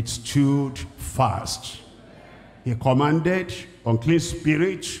it stood fast. He commanded, unclean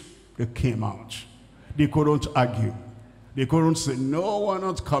spirits, they came out. They couldn't argue. They couldn't say, no, we're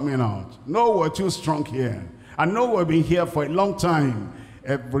not coming out. No, we're too strong here. And no, we've been here for a long time.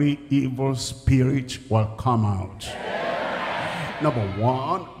 Every evil spirit will come out. Number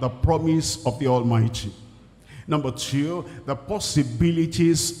one, the promise of the Almighty. Number two, the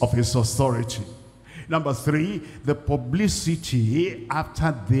possibilities of his authority. Number three, the publicity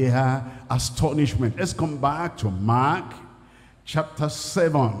after their astonishment. Let's come back to Mark chapter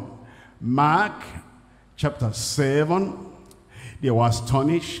 7. Mark chapter 7. They were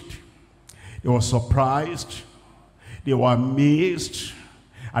astonished. They were surprised. They were amazed.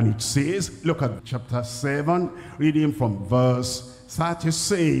 And it says, look at chapter 7, reading from verse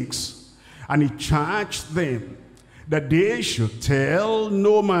 36. And he charged them that they should tell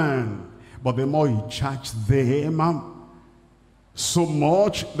no man. But the more he charged them, so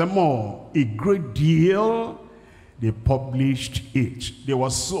much the more, a great deal, they published it. They were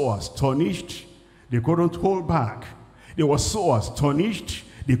so astonished, they couldn't hold back. They were so astonished,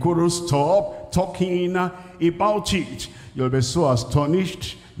 they couldn't stop talking about it. You'll be so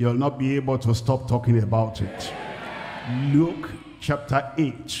astonished, you'll not be able to stop talking about it. Luke chapter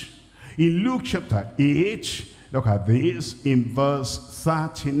 8. In Luke chapter 8, look at this in verse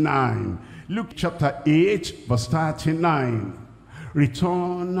 39. Luke chapter 8, verse 39.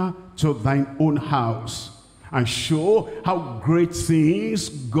 Return to thine own house and show how great things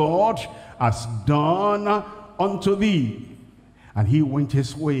God has done unto thee. And he went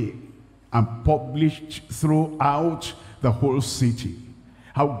his way and published throughout the whole city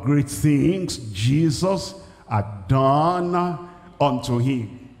how great things Jesus had done unto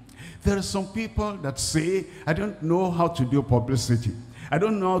him. There are some people that say, I don't know how to do publicity. I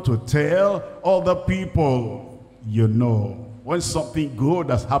don't know how to tell other people. You know, when something good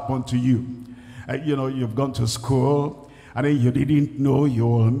has happened to you, you know, you've gone to school, and then you didn't know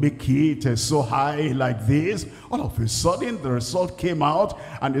you'll make it so high like this. All of a sudden, the result came out,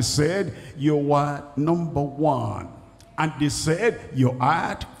 and they said, you were number 1. And they said, you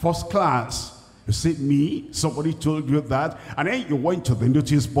had first class. You said, me? Somebody told you that? And then you went to the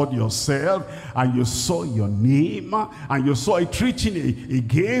notice board yourself, and you saw your name, and you saw it written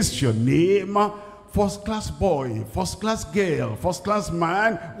against your name, first class boy, first class girl, first class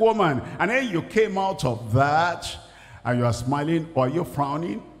man, woman. And then you came out of that, and you are smiling, or are you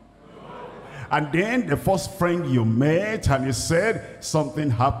frowning? And then the first friend you met, and he said,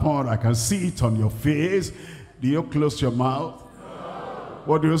 something happened, I can see it on your face. Do you close your mouth?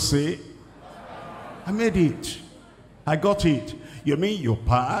 What do you say? I made it. I got it. You mean you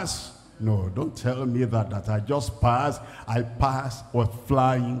pass? No, don't tell me that I just passed. I passed with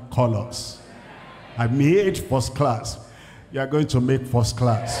flying colors. I made first class. You are going to make first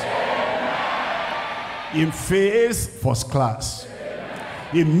class. In faith, first class.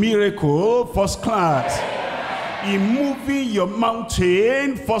 In miracle, first class. In moving your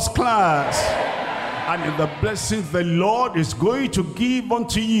mountain, first class. And in the blessings the Lord is going to give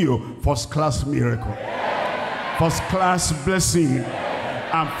unto you, first class miracle, first class blessing,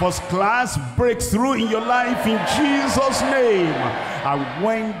 and first class breakthrough in your life in Jesus' name. And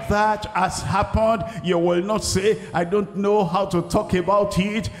when that has happened, you will not say, I don't know how to talk about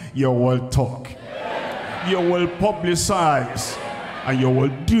it. You will talk. You will publicize. And you will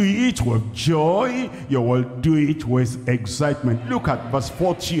do it with joy. You will do it with excitement. Look at verse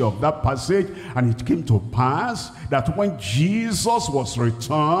 40 of that passage. And it came to pass that when Jesus was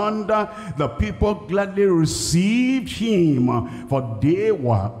returned, the people gladly received him, for they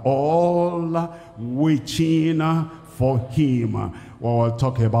were all waiting for him. We'll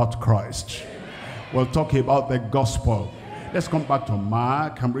talk about Christ. We'll talk about the gospel. Let's come back to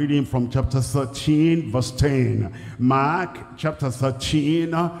Mark. I'm reading from chapter 13, verse 10. Mark, chapter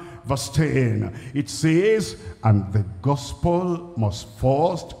 13, verse 10. It says, and the gospel must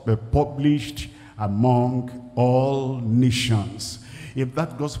first be published among all nations. If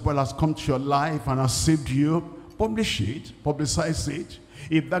that gospel has come to your life and has saved you, publish it, publicize it.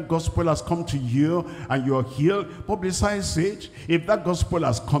 If that gospel has come to you and you're healed, publicize it. If that gospel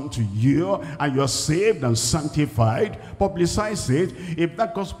has come to you and you're saved and sanctified, publicize it. If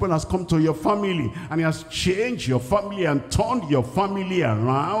that gospel has come to your family and it has changed your family and turned your family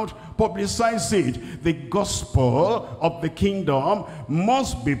around, publicize it. The gospel of the kingdom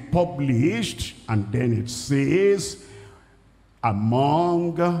must be published. And then it says,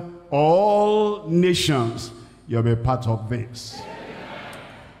 among all nations. You'll be part of this.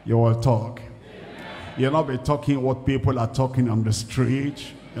 You will talk. You'll not be talking what people are talking on the street.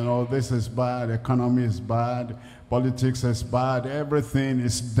 You know, this is bad, economy is bad, politics is bad, everything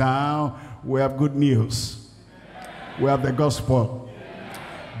is down. We have good news. We have the gospel.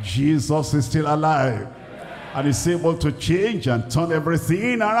 Jesus is still alive. And is able to change and turn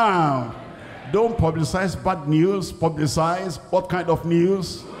everything around. Don't publicize bad news. Publicize what kind of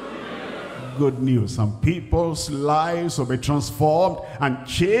news? Good news. And people's lives will be transformed and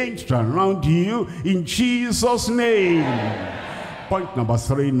changed around you in Jesus' name. Point number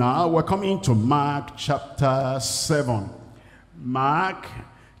 3 now. We're coming to Mark chapter 7. Mark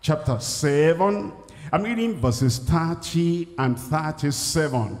chapter 7. I'm reading verses 30 and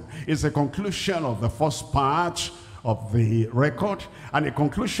 37. It's a conclusion of the first part of the record and a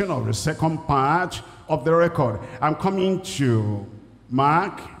conclusion of the second part of the record. I'm coming to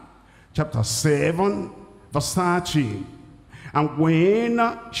Mark chapter 7, verse 30. And when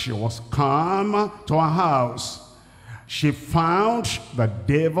she was come to her house, she found the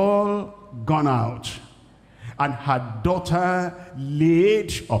devil gone out, and her daughter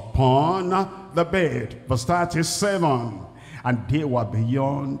laid upon the bed. Verse 37. And they were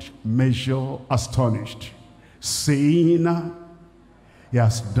beyond measure astonished, saying, he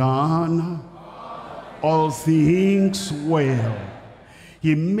has done all things well.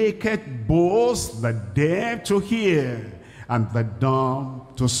 He maketh both the deaf to hear and the dumb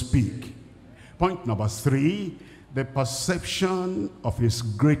to speak. Point number 3, the perception of his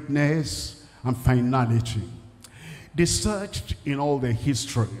greatness and finality. They searched in all the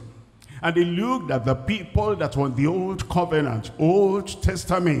history, and they looked at the people that were in the Old Covenant, Old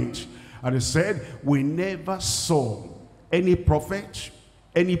Testament, and they said, we never saw any prophet,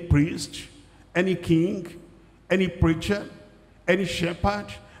 any priest, any king, any preacher, any shepherd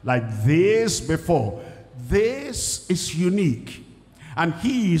like this before. This is unique, and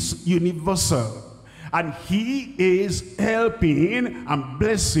he is universal, and he is helping and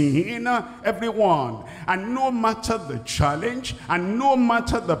blessing everyone. And no matter the challenge and no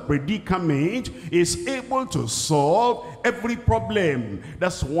matter the predicament, is able to solve every problem.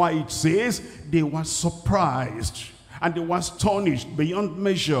 That's why it says they were surprised and they were astonished beyond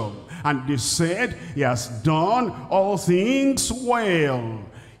measure. And they said, he has done all things well.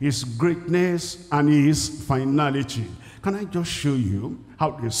 His greatness and his finality. Can I just show you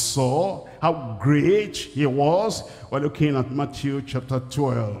how they saw how great he was? We're looking at Matthew chapter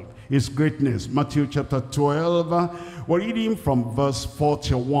 12. His greatness. Matthew chapter 12. We're reading from verse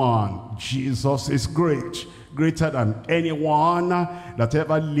 41. Jesus is great. greater than anyone that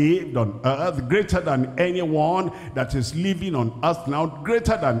ever lived on earth, greater than anyone that is living on earth now,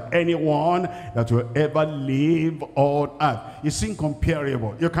 greater than anyone that will ever live on earth. It's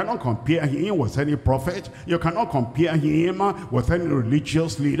incomparable. You cannot compare him with any prophet. You cannot compare him with any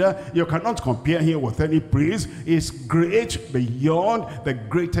religious leader. You cannot compare him with any priest. He's great beyond the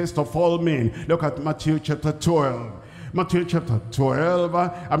greatest of all men. Look at Matthew chapter 12. Matthew chapter 12,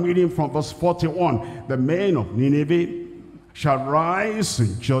 I'm reading from verse 41. The men of Nineveh shall rise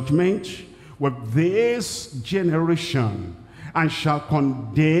in judgment with this generation, and shall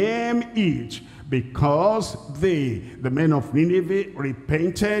condemn it, because they, the men of Nineveh,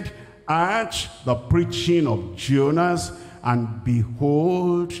 repented at the preaching of Jonas, and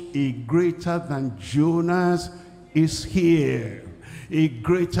behold, a greater than Jonas is here. A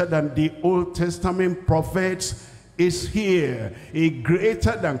greater than the Old Testament prophets is here. A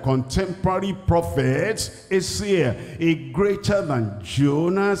greater than contemporary prophets is here. A greater than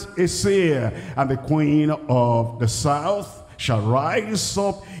Jonas is here. And the queen of the south shall rise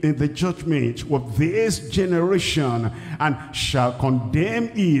up in the judgment with this generation, and shall condemn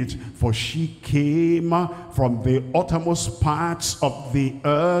it, for she came from the uttermost parts of the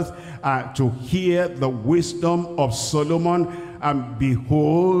earth to hear the wisdom of Solomon. And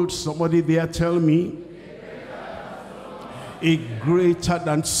behold, somebody there tell me, a greater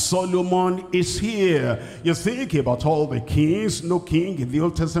than Solomon is here. You think about all the kings. No king in the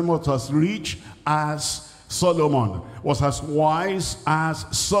Old Testament was as rich as Solomon, was as wise as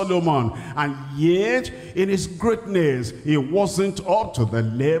Solomon, and yet in his greatness he wasn't up to the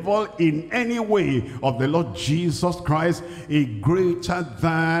level in any way of the Lord Jesus Christ. A greater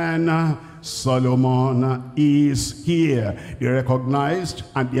than Solomon is here. They recognized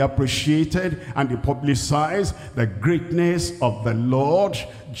and they appreciated and they publicized the greatness of the Lord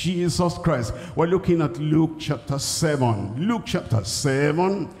Jesus Christ. We're looking at Luke chapter 7. Luke chapter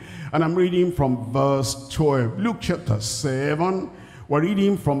 7, and I'm reading from verse 12. Luke chapter 7, we're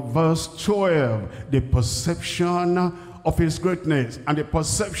reading from verse 12. The perception of his greatness and the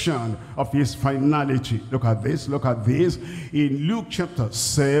perception of his finality. Look at this, look at this. In Luke chapter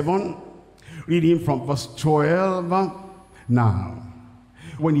 7, reading from verse 12. Now,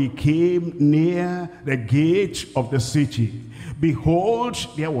 when he came near the gate of the city, behold,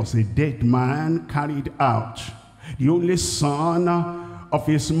 there was a dead man carried out, the only son of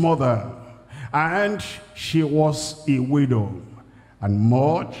his mother, and she was a widow. And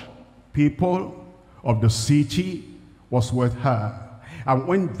much people of the city was with her. And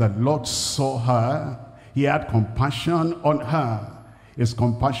when the Lord saw her, he had compassion on her. His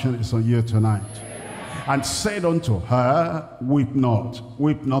compassion is on you tonight. And said unto her, weep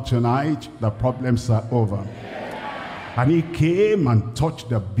not tonight, the problems are over. And he came and touched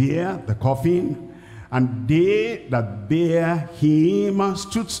the bier, the coffin, and they that bare him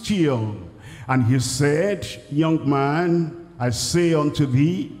stood still. And he said, young man, I say unto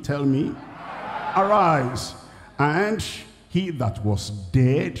thee, tell me, arise. And he that was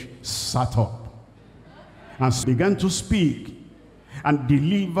dead sat up and began to speak, and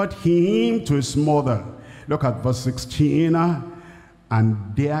delivered him to his mother. Look at verse 16.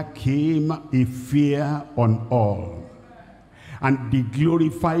 And there came a fear on all, and they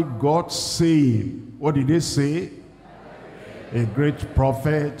glorified God, saying, what did they say? A great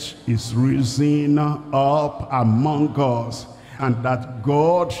prophet is risen up among us, and that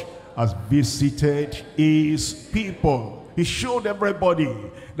God has visited his people. He showed everybody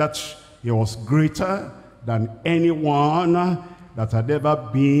that he was greater than anyone that had ever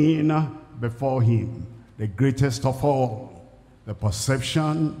been before him. The greatest of all, the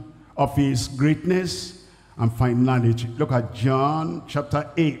perception of his greatness and finality. Look at John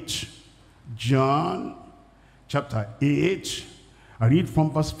chapter 8. John chapter 8. I read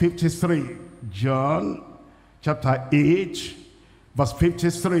from verse 53. John chapter 8, verse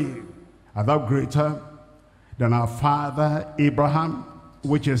 53. Art thou greater than our father Abraham,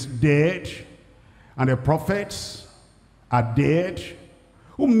 which is dead, and the prophets are dead?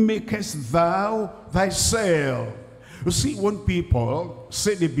 Who makest thou thyself? You see, when people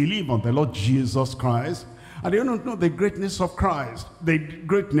say they believe on the Lord Jesus Christ, and they don't know the greatness of Christ, the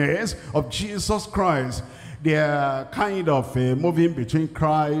greatness of Jesus Christ, they are kind of moving between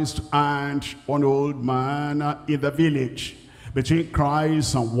Christ and one old man in the village, between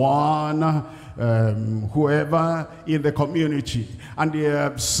Christ and one whoever in the community, and they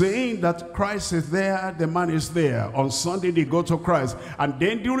are saying that Christ is there, the man is there. On Sunday they go to Christ, and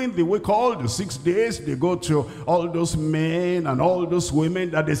then during the week, all the 6 days, they go to all those men and all those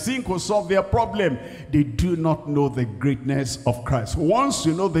women that they think will solve their problem. They do not know the greatness of Christ. Once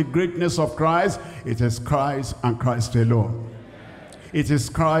you know the greatness of Christ, it is Christ and Christ alone. It is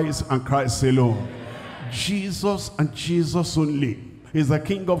Christ and Christ alone. Jesus and Jesus only. He's the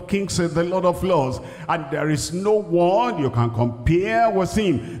King of Kings and the Lord of Lords, and there is no one you can compare with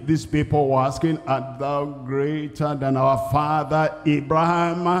him. These people were asking, art thou greater than our father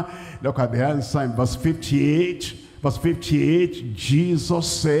Abraham? Look at the answer in verse 58. Verse 58, Jesus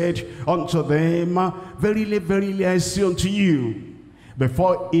said unto them, verily, verily, I say unto you,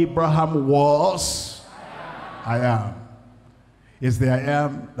 before Abraham was, I am. Is the I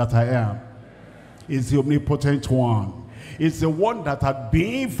am that I am. Is the omnipotent one. It's the one that had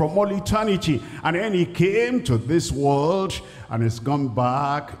been from all eternity, and then he came to this world and has gone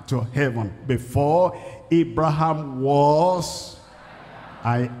back to heaven. Before Abraham was,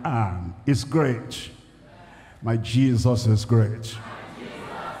 I am. It's great. My Jesus is great.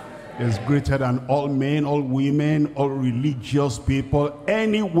 Is greater than all men, all women, all religious people,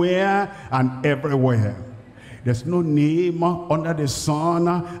 anywhere and everywhere. There's no name under the sun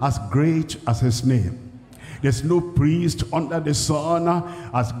as great as his name. There's no priest under the sun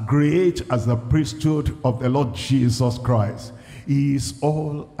as great as the priesthood of the Lord Jesus Christ. He is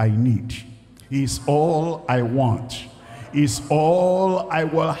all I need. He is all I want. He is all I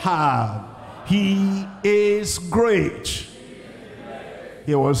will have. He is great.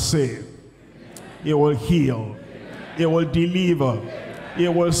 He will save. He will heal. He will deliver. He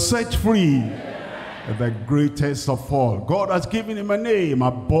will set free. The greatest of all. God has given him a name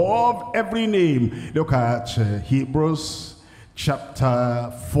above every name. Look at Hebrews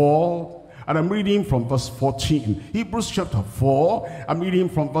chapter 4, and I'm reading from verse 14. Hebrews chapter 4, I'm reading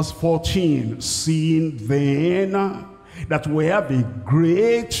from verse 14. Seeing then that we have a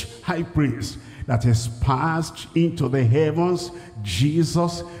great high priest that is passed into the heavens,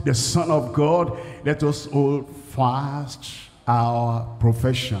 Jesus, the Son of God, let us hold fast our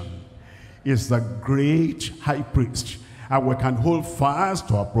profession. Is the great high priest, and we can hold fast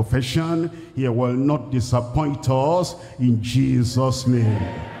to our profession. He will not disappoint us in Jesus' name.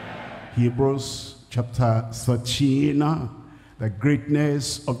 Hebrews chapter 13, the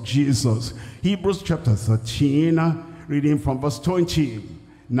greatness of Jesus. Hebrews chapter 13, reading from verse 20.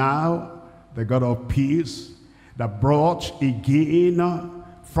 Now the God of peace that brought again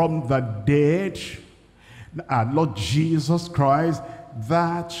from the dead our Lord Jesus Christ,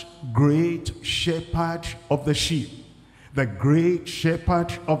 that great shepherd of the sheep, the great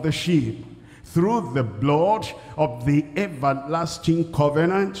shepherd of the sheep, through the blood of the everlasting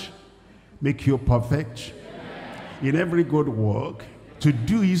covenant, make you perfect in every good work, to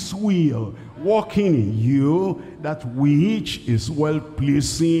do his will, working in you that which is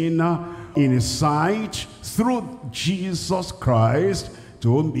well-pleasing in his sight, through Jesus Christ, to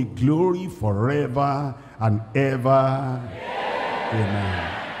whom be glory forever and ever.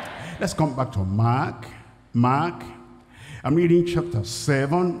 Amen. Let's come back to Mark. I'm reading chapter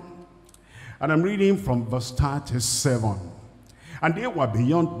 7, and I'm reading from verse 37. And they were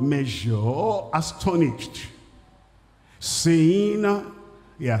beyond measure astonished, saying,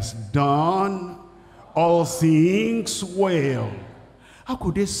 he has done all things well. How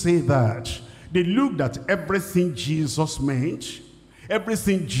could they say that? They looked at everything Jesus meant,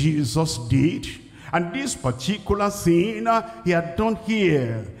 everything Jesus did, and this particular thing he had done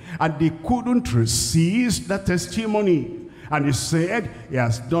here, and they couldn't resist that testimony. And he said, he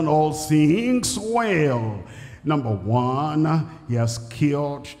has done all things well. Number one, he has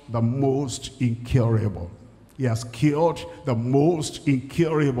cured the most incurable. He has cured the most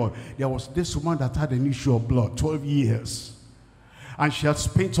incurable. There was this woman that had an issue of blood, 12 years. And she had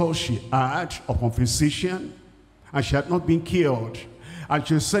spent all she had upon physician, and she had not been cured. And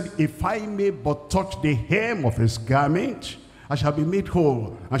she said, if I may but touch the hem of his garment, I shall be made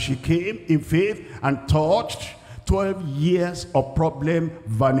whole. And she came in faith and touched. 12 years of problem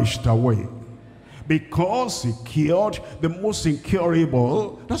vanished away. Because he cured the most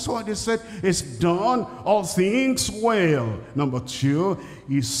incurable. That's why they said, it's done all things well. Number two,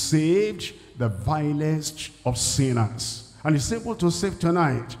 he saved the vilest of sinners. And he's able to save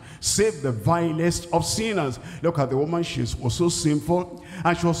tonight. Save the vilest of sinners. Look at the woman, she was so sinful,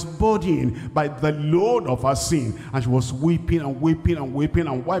 and she was burdened by the load of her sin. And she was weeping and weeping and weeping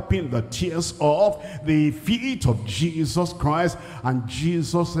and wiping the tears off the feet of Jesus Christ. And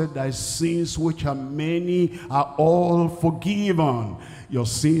Jesus said, thy sins which are many are all forgiven. Your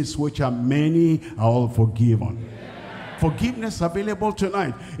sins which are many are all forgiven. Forgiveness available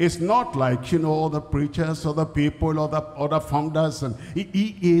tonight. It's not like, other preachers, other people, other founders. And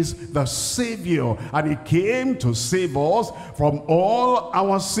he is the Savior. And he came to save us from all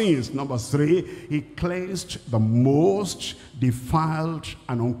our sins. Number 3, he cleansed the most defiled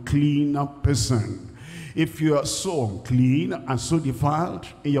and unclean person. If you are so unclean and so defiled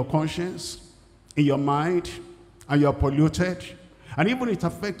in your conscience, in your mind, and you are polluted, and even it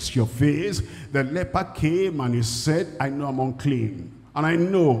affects your face, the leper came and he said, I know I'm unclean, and I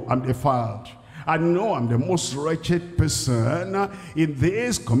know I'm defiled. I know I'm the most wretched person in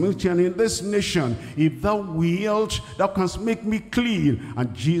this community and in this nation. If thou wilt, thou canst make me clean.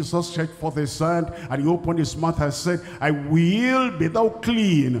 And Jesus stretched forth his hand, and he opened his mouth and said, I will be thou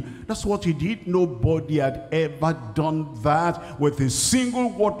clean. That's what he did. Nobody had ever done that with a single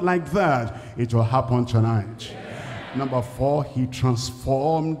word like that. It will happen tonight. Number 4, he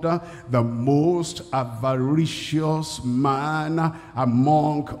transformed the most avaricious man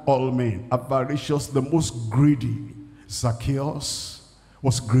among all men. Avaricious, the most greedy. Zacchaeus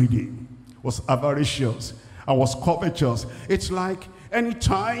was greedy, was avaricious, and was covetous. It's like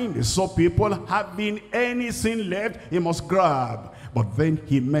anytime he saw people having anything left, he must grab. But then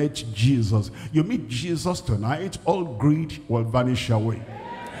he met Jesus. You meet Jesus tonight, all greed will vanish away.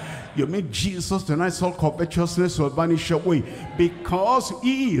 You meet Jesus tonight, all covetousness will vanish away, because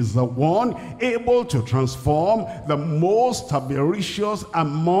he is the one able to transform the most avaricious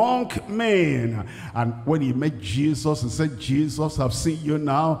among men. And when he met Jesus, he said, Jesus, I've seen you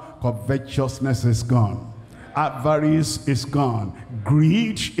now. Covetousness is gone. Avarice is gone.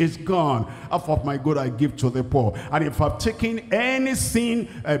 Greed is gone. Half of my good I give to the poor. And if I've taken anything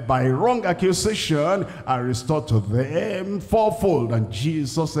by wrong accusation, I restore to them fourfold. And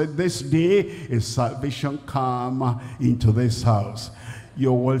Jesus said, this day is salvation come into this house.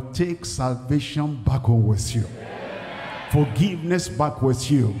 You will take salvation back home with you. Forgiveness back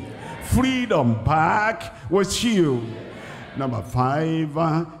with you. Freedom back with you. Number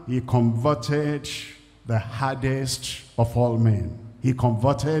 5, he converted the hardest of all men. He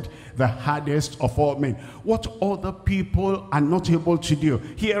converted the hardest of all men. What other people are not able to do.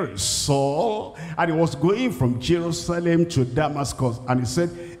 Here is Saul, and he was going from Jerusalem to Damascus, and he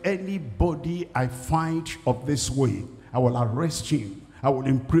said, anybody I find of this way, I will arrest him. I will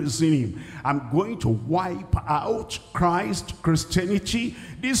imprison him. I'm going to wipe out Christianity,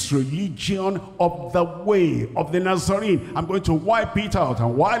 this religion of the way of the Nazarene. I'm going to wipe it out.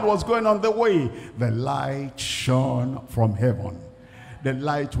 And while it was going on the way, the light shone from heaven. The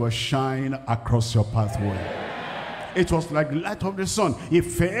light will shine across your pathway. It was like the light of the sun. It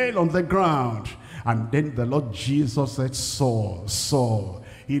fell on the ground. And then the Lord Jesus said, Saul, Saul.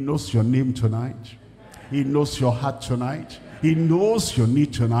 He knows your name tonight. He knows your heart tonight. He knows your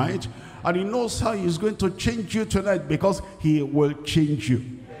need tonight, and he knows how he's going to change you tonight, because he will change you.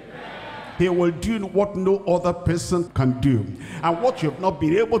 He will do what no other person can do. And what you have not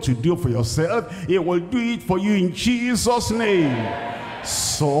been able to do for yourself, he will do it for you in Jesus' name.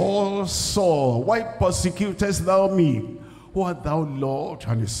 Saul, Saul, why persecutest thou me? Who art thou, Lord?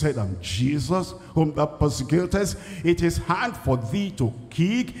 And he said, I'm Jesus, whom thou persecutest. It is hard for thee to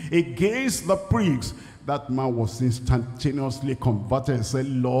kick against the pricks. That man was instantaneously converted and said,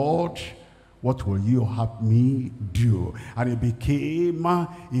 Lord, what will you have me do? And he became a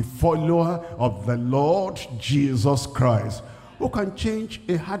follower of the Lord Jesus Christ. Who can change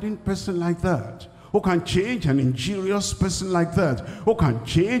a hardened person like that? Who can change an injurious person like that? Who can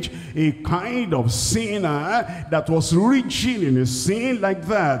change a kind of sinner that was reaching in a sin like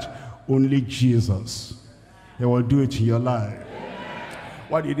that? Only Jesus. He will do it in your life.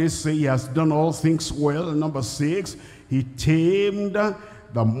 Why did he say he has done all things well? Number 6, he tamed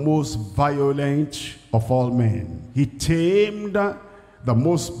the most violent of all men. He tamed the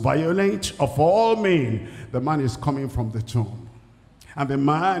most violent of all men. The man is coming from the tomb, and the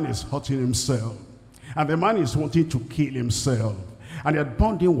man is hurting himself, and the man is wanting to kill himself, and he had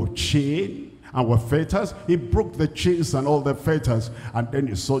bound him with chain and with fetters. He broke the chains and all the fetters, and then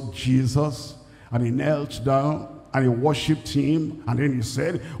he saw Jesus, and he knelt down, and he worshipped him, and then he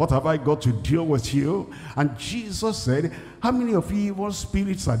said, what have I got to deal with you? And Jesus said, how many of you evil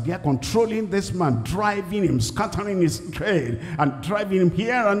spirits are there controlling this man, driving him, scattering his head, and driving him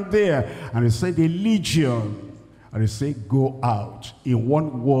here and there? And he said, a legion. And he said, go out. In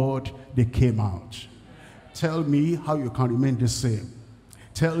one word, they came out. Tell me how you can remain the same.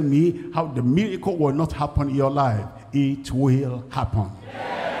 Tell me how the miracle will not happen in your life. It will happen.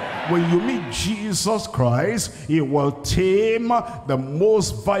 When you meet Jesus Christ, he will tame the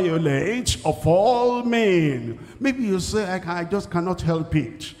most violent of all men. Maybe you say, I just cannot help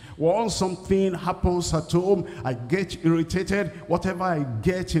it. Once something happens at home, I get irritated. Whatever I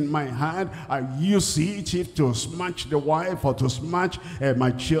get in my hand, I use it to smash the wife or to smash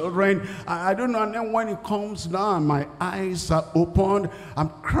my children. I don't know. And then when it comes down, my eyes are opened. I'm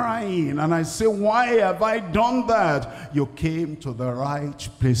crying. And I say, why have I done that? You came to the right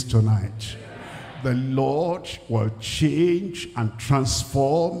place tonight. The Lord will change and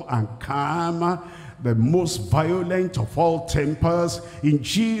transform and calm the most violent of all tempers in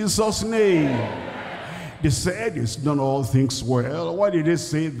Jesus' name. They said he's done all things well. Why did they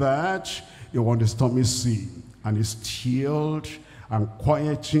say that? They want the stormy sea. And he stilled and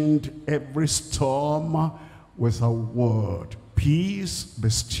quietened every storm with a word. Peace, be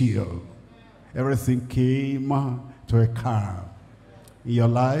still. Everything came to a calm. In your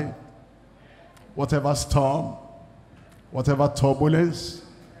life, whatever storm, whatever turbulence,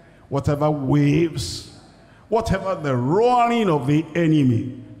 whatever waves, whatever the roaring of the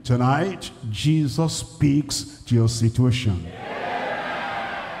enemy, tonight, Jesus speaks to your situation.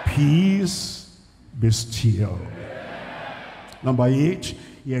 Peace, be still. Number 8,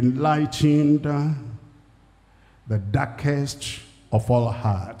 he enlightened the darkest of all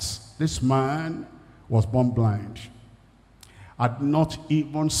hearts. This man was born blind, had not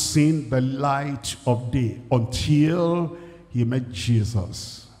even seen the light of day until he met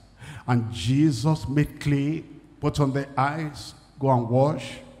Jesus. And Jesus made clay, put on the eyes, go and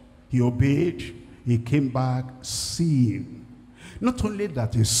wash. He obeyed. He came back seeing. Not only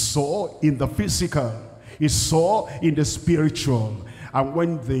that he saw in the physical, he saw in the spiritual. And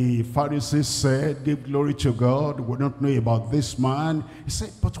when the Pharisees said, give glory to God, we don't know about this man, he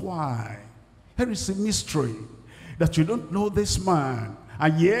said, but why? There is a mystery that you don't know this man.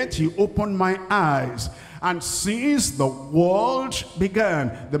 And yet he opened my eyes. And since the world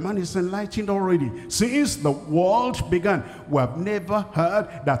began, the man is enlightened already. Since the world began, we have never heard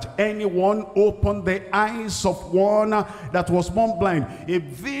that anyone opened the eyes of one that was born blind.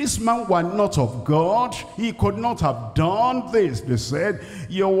 If this man were not of God, he could not have done this. They said,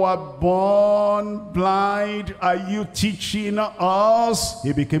 you were born blind. Are you teaching us?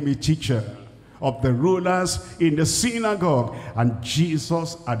 He became a teacher of the rulers in the synagogue. And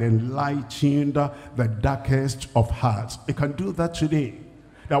Jesus had enlightened the darkest of hearts. He can do that today.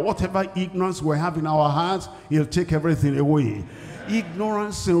 That whatever ignorance we have in our hearts, he'll take everything away.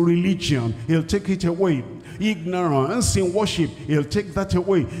 Ignorance in religion, he'll take it away. Ignorance in worship, he'll take that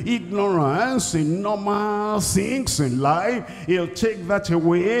away. Ignorance in normal things in life, he'll take that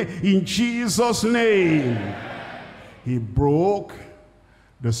away in Jesus' name. He broke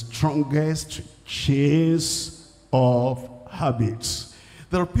the strongest chains of habits.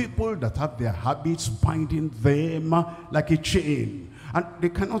 There are people that have their habits binding them like a chain, and they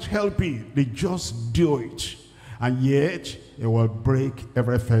cannot help it. They just do it. And yet, it will break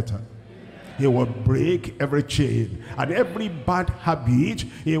every fetter. He will break every chain. And every bad habit,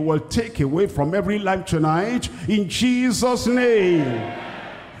 he will take away from every life tonight in Jesus' name.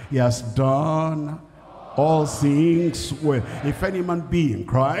 He has done all things well. If any man be in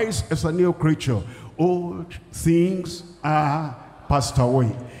Christ, is a new creature. Old things are passed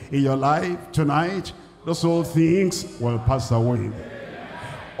away. In your life tonight, those old things will pass away.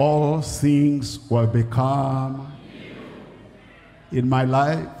 All things will become new. In my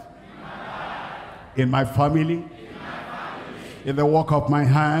life, in my family, in the work of my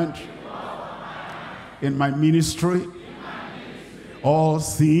hand, in my ministry, all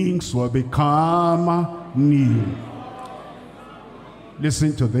things will become new.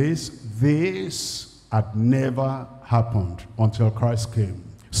 Listen to this. This had never happened until Christ came.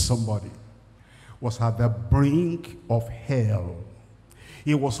 Somebody was at the brink of hell.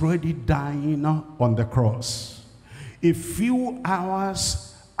 He was already dying on the cross. A few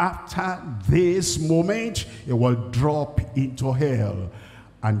hours after this moment, he will drop into hell.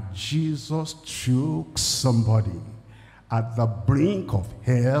 And Jesus took somebody at the brink of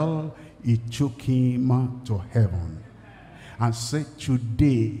hell. He took him to heaven and said,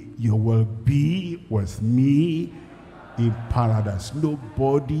 today you will be with me in paradise.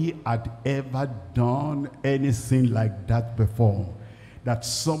 Nobody had ever done anything like that before. That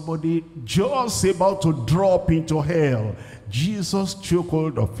somebody just about to drop into hell, Jesus took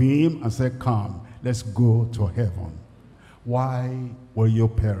hold of him and said, come, let's go to heaven. Why will you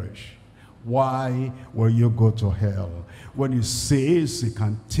perish? Why will you go to hell? When he says he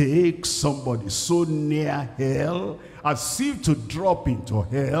can take somebody so near hell as if to drop into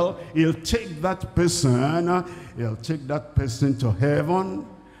hell, he'll take that person to heaven.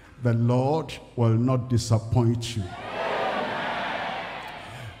 The Lord will not disappoint you.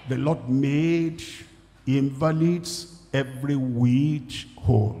 The Lord made invalids every which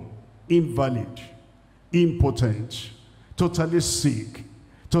whole. Invalid, impotent, totally sick,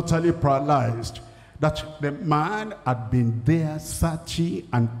 totally paralyzed. That the man had been there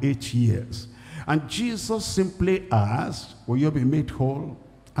 38 years. And Jesus simply asked, will you be made whole?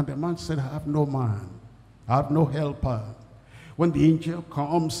 And the man said, I have no man. I have no helper. When the angel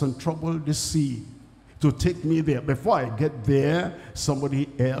comes and troubles the sea to take me there, before I get there, somebody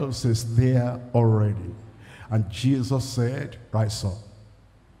else is there already. And Jesus said, rise up,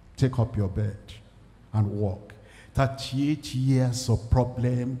 take up your bed and walk. 38 years of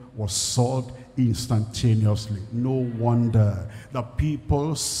problem was solved instantaneously. No wonder the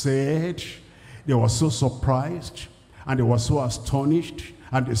people said, they were so surprised and they were so astonished,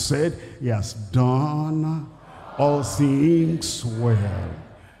 and they said, he has done all things well.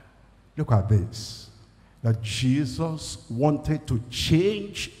 Look at this, that Jesus wanted to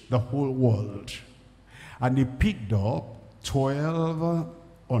change the whole world, and he picked up 12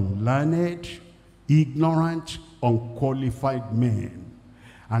 unlearned, ignorant, unqualified men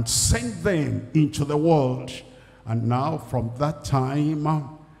and sent them into the world. And now from that time,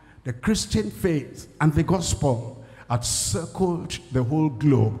 the Christian faith and the gospel had circled the whole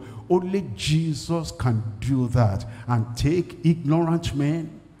globe. Only Jesus can do that, and take ignorant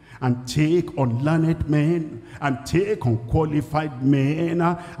men, and take unlearned men, and take unqualified men,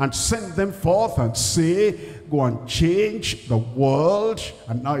 and send them forth and say, go and change the world.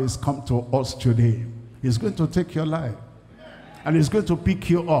 And now he's come to us today. He's going to take your life, and he's going to pick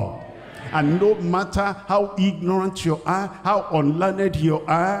you up. And no matter how ignorant you are, how unlearned you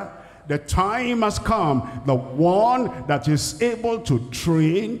are, the time has come. The one that is able to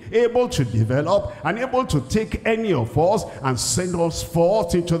train, able to develop, and able to take any of us and send us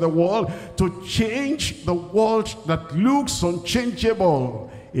forth into the world to change the world that looks unchangeable.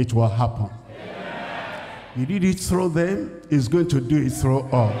 It will happen. He did it through them. He's going to do it through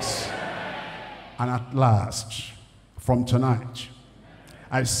us. And at last, from tonight,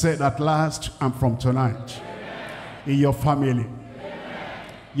 I said at last and from tonight, in your family,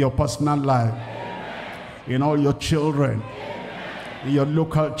 your personal life, in all your children, in your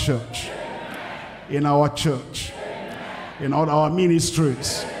local church, in our church, in all our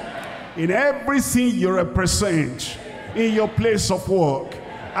ministries, in everything you represent, in your place of work,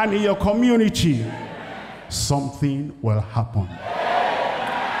 and in your community, something will happen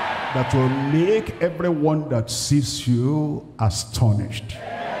that will make everyone that sees you astonished.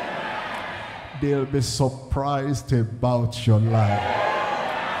 They'll be surprised about your life.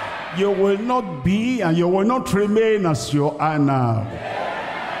 You will not be and you will not remain as you are now.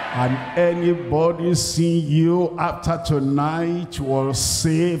 And anybody seeing you after tonight will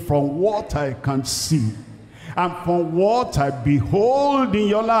say, from what I can see and from what I behold in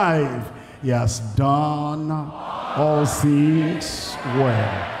your life, he has done all things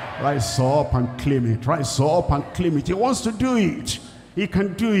well. Rise up and claim it. Rise up and claim it. He wants to do it. He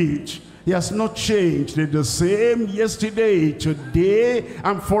can do it. He has not changed. He's the same yesterday, today,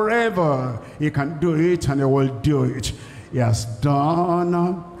 and forever. He can do it, and he will do it. He has done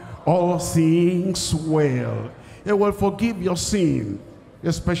all things well. He will forgive your sin.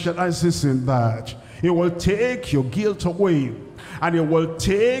 He specializes in that. He will take your guilt away, and he will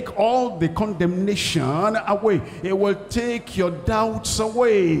take all the condemnation away. He will take your doubts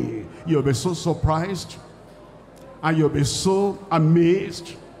away. You'll be so surprised, and you'll be so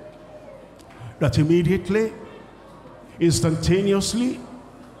amazed that immediately, instantaneously,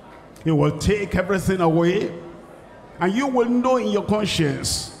 he will take everything away, and you will know in your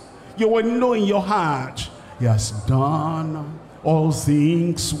conscience, you will know in your heart, he has done all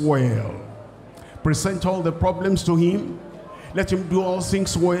things well. Present all the problems to him. Let him do all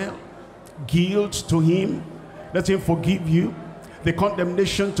things well. Guilt to him. Let him forgive you. The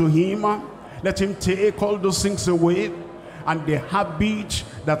condemnation to him. Let him take all those things away. And the habit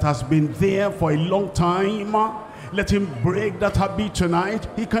that has been there for a long time, let him break that habit tonight.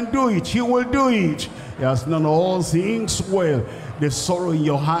 He can do it. He will do it. He has done all things well. The sorrow in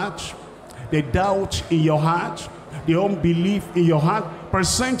your heart, the doubt in your heart, the unbelief in your heart,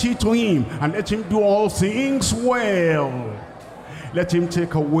 present it to him and let him do all things well. Let him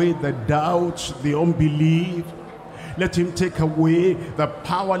take away the doubt, the unbelief. Let him take away the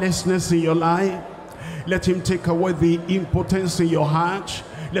powerlessness in your life. Let him take away the impotence in your heart.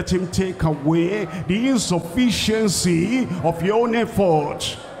 Let him take away the insufficiency of your own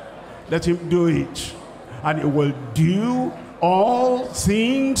effort. Let him do it. And he will do all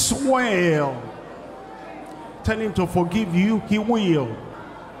things well. Tell him to forgive you, he will.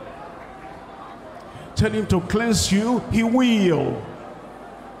 Tell him to cleanse you, he will.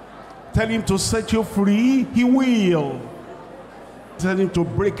 Tell him to set you free, he will. Tell him to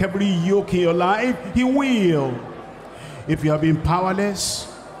break every yoke in your life, he will. If you have been powerless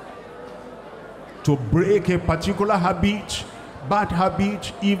to break a particular habit, bad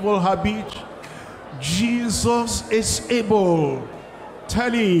habit, evil habit, Jesus is able.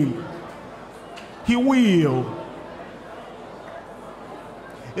 Tell him, he will.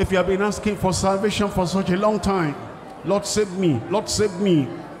 If you have been asking for salvation for such a long time, Lord save me, Lord save me,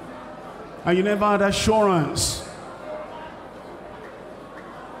 and you never had assurance,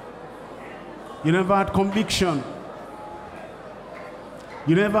 you never had conviction,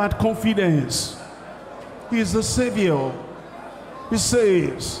 you never had confidence, he is the Savior. He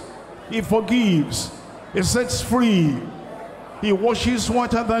saves, he forgives, he sets free, he washes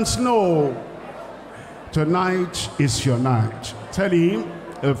whiter than snow. Tonight is your night. Tell him,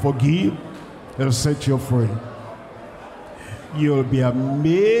 he'll forgive, he'll set you free. You'll be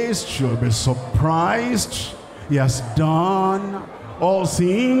amazed, you'll be surprised. He has done all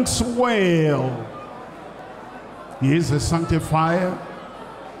things well. He is the sanctifier,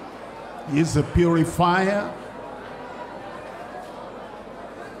 he is the purifier,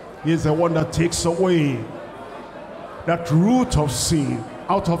 he is the one that takes away that root of sin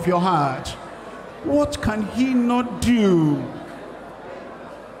out of your heart. What can he not do?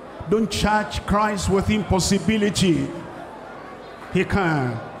 Don't charge Christ with impossibility. He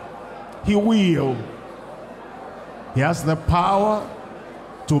can. He will. He has the power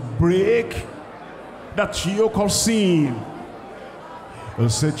to break that yoke of sin. He'll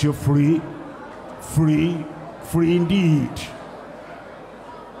set you free, free, free indeed.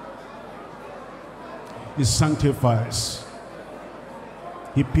 He sanctifies.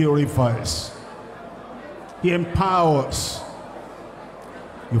 He purifies. He empowers.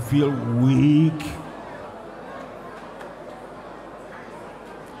 You feel weak,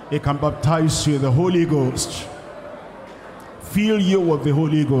 he can baptize you in the Holy Ghost, fill you with the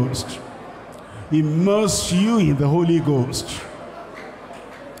Holy Ghost, immerse you in the Holy Ghost.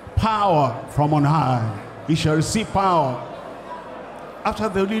 Power from on high. You shall receive power after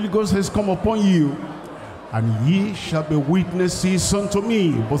the Holy Ghost has come upon you. And ye shall be witnesses unto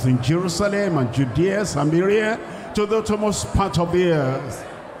me, both in Jerusalem and Judea, Samaria, to the uttermost part of the earth.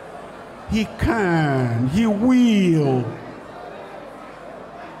 He can, he will.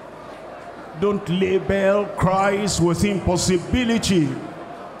 Don't label Christ with impossibility.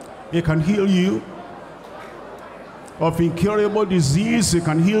 He can heal you. Of incurable disease, he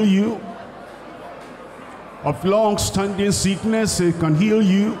can heal you. Of long-standing sickness, he can heal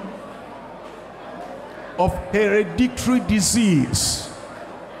you. Of hereditary disease,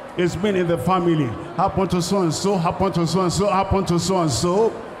 it's been in the family, happened to so-and-so, happened to so-and-so, happened to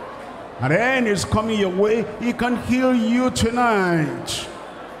so-and-so, and then it's coming your way. He can heal you tonight.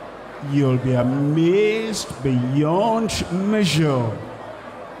 You'll be amazed beyond measure,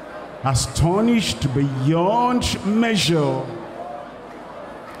 astonished beyond measure,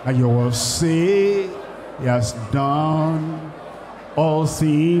 and you will say, he has done all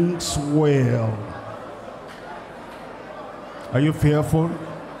things well. Are you fearful?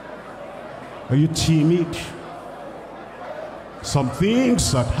 Are you timid? Some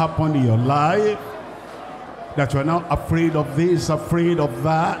things that happened in your life that you're now afraid of this, afraid of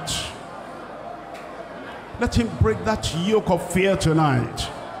that. Let him break that yoke of fear tonight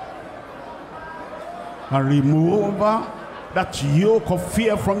and remove that yoke of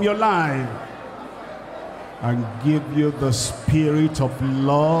fear from your life and give you the spirit of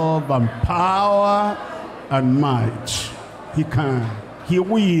love and power and might. He can, he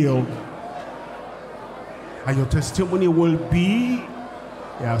will, and your testimony will be,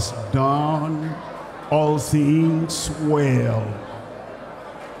 he has done all things well.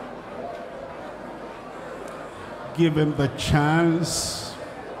 Give him the chance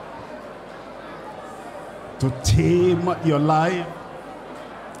to tame your life.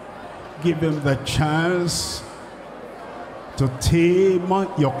 Give him the chance to tame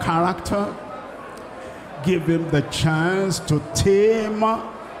your character. Give him the chance to tame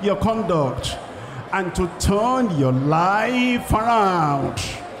your conduct and to turn your life around.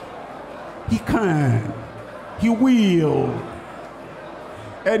 He can, he will.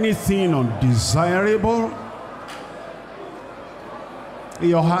 Anything undesirable in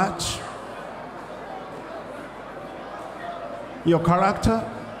your heart, your character,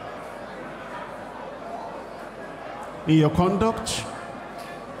 in your conduct,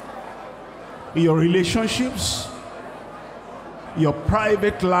 in your relationships, your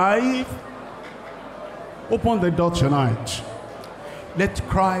private life. Open the door tonight. Let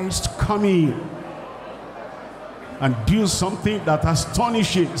Christ come in and do something that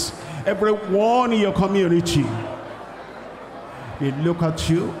astonishes everyone in your community. They look at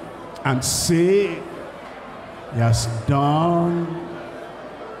you and say, he has done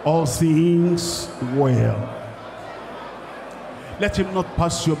all things well. Let him not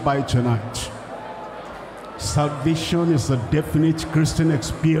pass you by tonight. Salvation is a definite Christian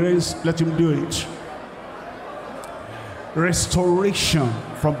experience. Let him do it. Restoration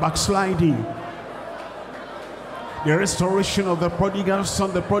from backsliding. The restoration of the prodigal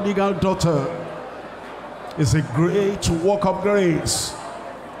son, the prodigal daughter, is a great work of grace.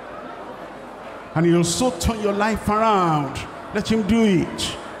 And he'll so turn your life around. Let him do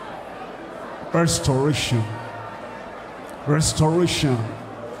it. Restoration. Restoration.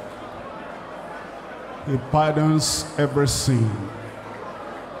 He pardons every sin.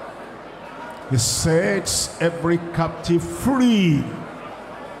 He sets every captive free.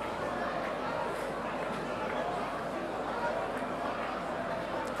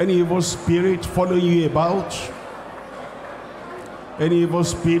 Any evil spirit following you about, any evil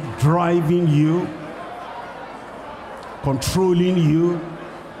spirit driving you, controlling you,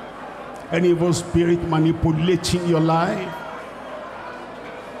 any evil spirit manipulating your life,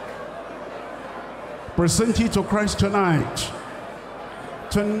 present it to Christ tonight.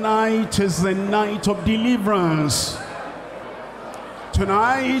 Tonight is the night of deliverance.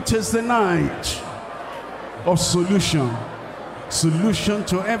 Tonight is the night of solution. Solution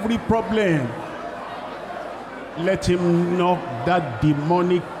to every problem. Let him knock that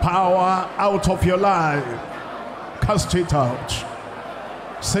demonic power out of your life. Cast it out.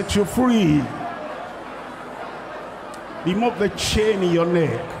 Set you free. Remove the chain in your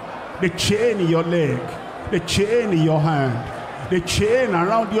neck, the chain in your leg, the chain in your hand, the chain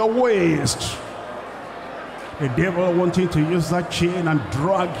around your waist. The devil wanting to use that chain and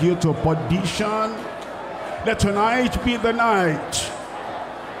drag you to perdition. Let tonight be the night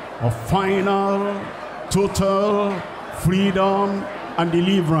of final, total freedom and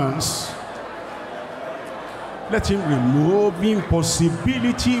deliverance. Let him remove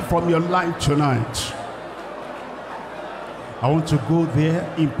impossibility from your life tonight. I want to go there,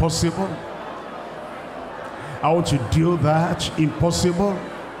 impossible. I want to do that, impossible.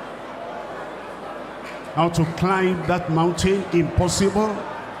 I want to climb that mountain, impossible.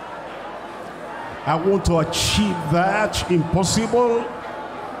 I want to achieve that, impossible.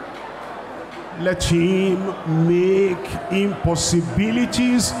 Let him make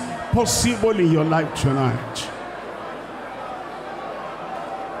impossibilities possible in your life tonight.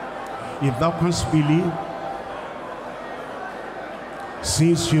 If thou canst believe,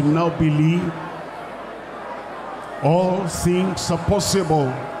 since you now believe, all things are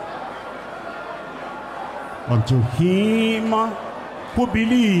possible unto him who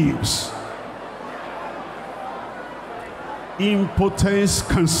believes. Impotence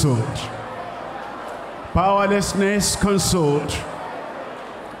cancelled, powerlessness cancelled,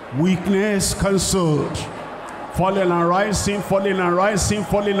 weakness cancelled, falling and rising, falling and rising,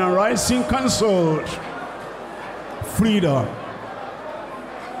 falling and rising cancelled, freedom,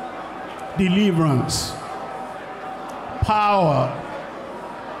 deliverance, power,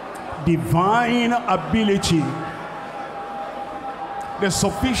 divine ability, the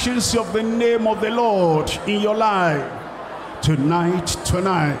sufficiency of the name of the Lord in your life. Tonight,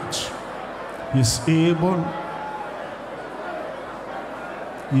 he's able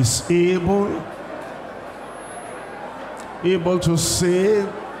to save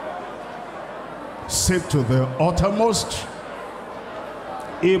to the uttermost,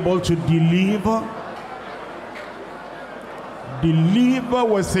 able to deliver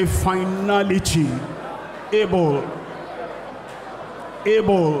with a finality, able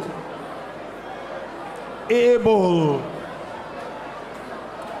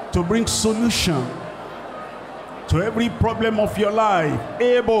to bring solution to every problem of your life,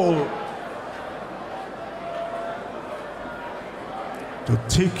 able to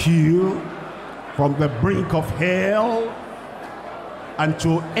take you from the brink of hell and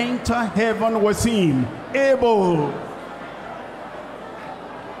to enter heaven with him, able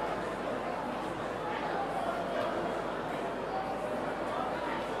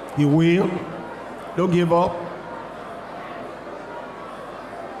he will. Don't give up.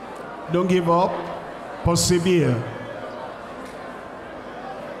 Don't give up. Persevere.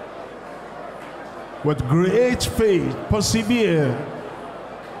 With great faith, persevere.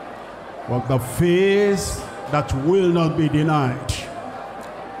 With the faith that will not be denied.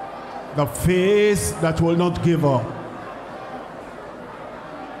 The faith that will not give up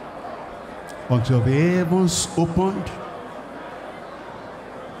until the heavens opened,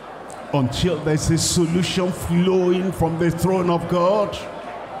 until there's a solution flowing from the throne of God.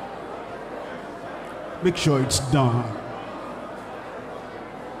 Make sure it's done.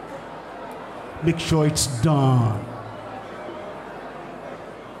 Make sure it's done.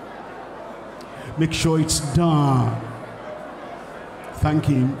 Make sure it's done. Thank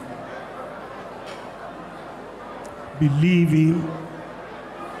him. Believe him.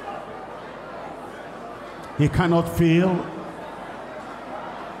 He cannot fail.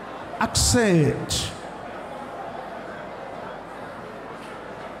 Accept.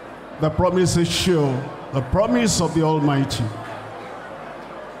 The promise is sure. The promise of the Almighty.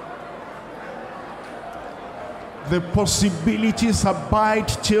 The possibilities abide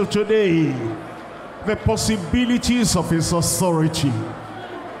till today. The possibilities of his authority.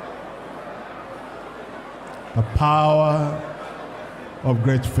 The power of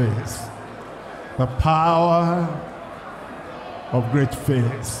great faith. The power of great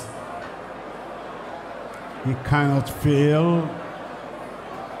faith. He cannot fail.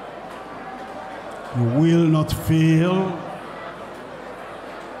 He will not fail.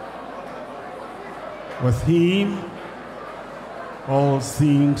 With him, all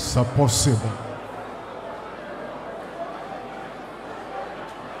things are possible.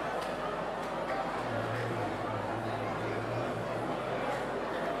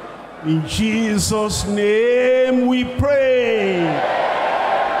 In Jesus' name we pray.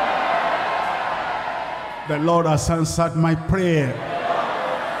 The Lord has answered my prayer.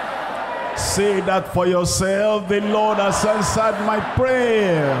 Say that for yourself. The Lord has answered my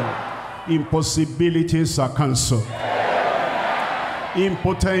prayer. Impossibilities are cancelled.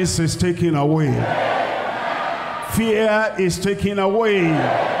 Impotence is taken away. Fear is taken away.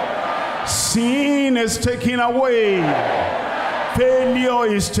 Sin is taken away.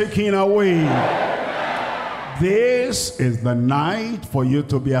 Failure is taken away. This is the night for you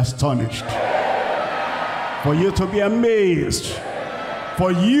to be astonished, for you to be amazed,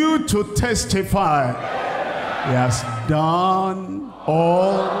 for you to testify. He has done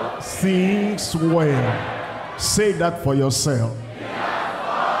all things well. Say that for yourself.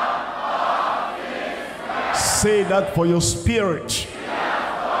 Say that for your spirit.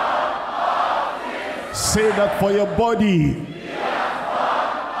 Say that for your body.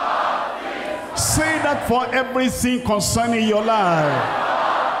 Say that for everything concerning your life.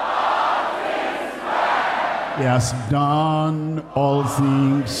 He has done all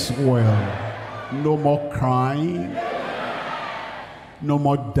things well. No more crying. No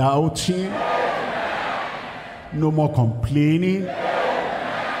more doubting. No more complaining.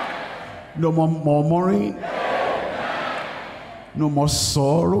 No more murmuring. No more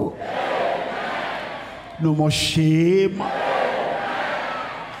sorrow. No more shame.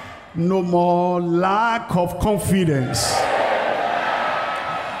 No more lack of confidence.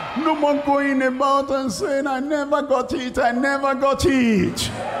 No more going about and saying, I never got it, I never got it.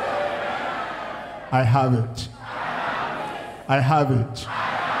 I have it. I have it.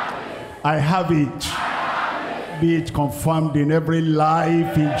 I have it. Be it confirmed in every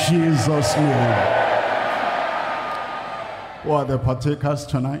life in Jesus' name. Who are the partakers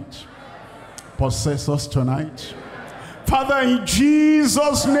tonight? Possessors tonight? Father, in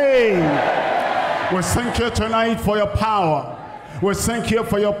Jesus' name, we thank you tonight for your power. We thank you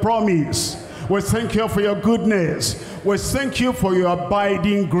for your promise. We thank you for your goodness. We thank you for your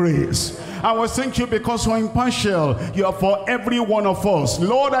abiding grace. And we thank you because you're impartial. You are for every one of us.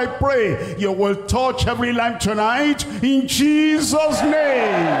 Lord, I pray you will touch every life tonight in Jesus'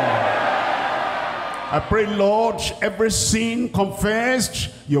 name. I pray, Lord, every sin confessed,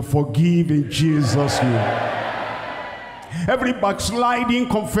 you forgive in Jesus' name. Every backsliding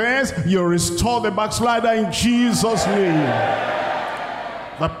confess, you restore the backslider in Jesus' name.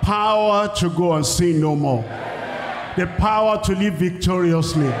 The power to go and sin no more. The power to live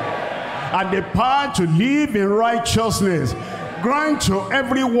victoriously. And the power to live in righteousness. Grant to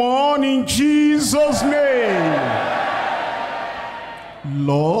everyone in Jesus' name.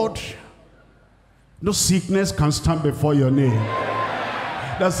 Lord, no sickness can stand before your name.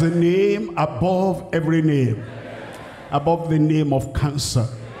 That's the name above every name. Above the name of cancer.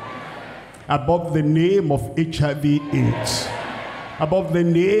 Above the name of HIV/AIDS. Above the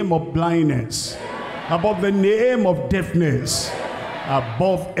name of blindness. Above the name of deafness.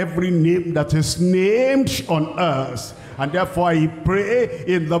 Above every name that is named on earth. And therefore I pray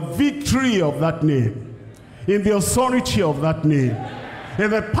in the victory of that name. In the authority of that name. In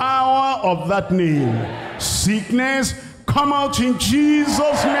the power of that name. Sickness, come out in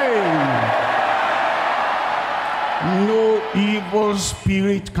Jesus' name. No evil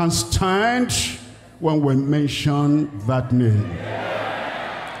spirit can stand when we mention that name.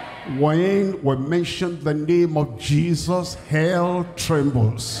 When we mention the name of Jesus, hell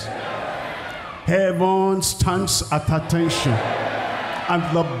trembles. Heaven stands at attention,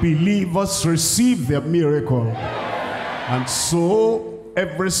 and the believers receive their miracle. And so,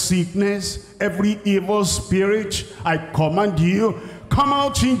 every sickness, every evil spirit, I command you, come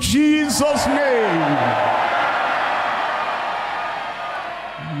out in Jesus' name.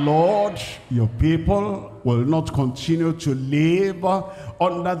 Lord, your people will not continue to live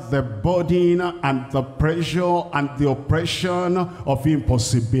under the burden and the pressure and the oppression of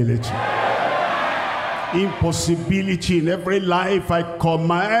impossibility. Impossibility in every life, I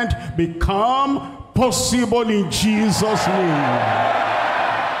command, become possible in Jesus' name.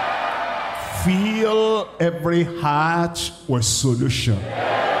 Fill every heart with solution.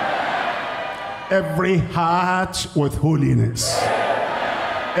 Every heart with holiness.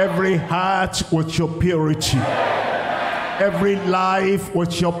 Every heart with your purity. Every life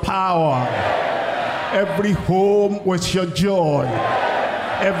with your power. Every home with your joy.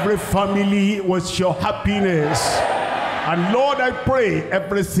 Every family with your happiness. And Lord, I pray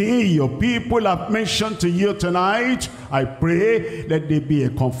everything your people have mentioned to you tonight, I pray let there be a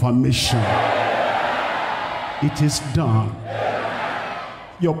confirmation. It is done.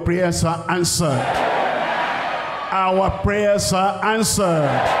 Your prayers are answered. Our prayers are answered.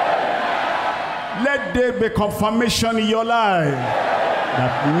 Let there be confirmation in your life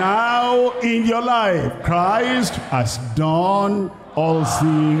that now in your life Christ has done all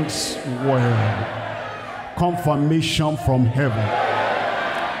things well. Confirmation from heaven.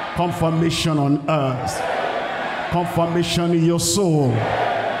 Confirmation on earth. Confirmation in your soul.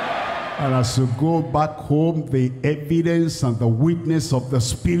 And as you go back home, the evidence and the witness of the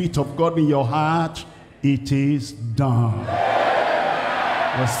Spirit of God in your heart, it is done.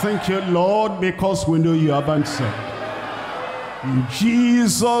 Well, thank you, Lord, because we know you have answered. In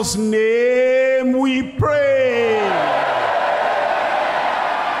Jesus' name we pray.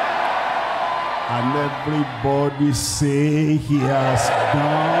 And everybody say, he has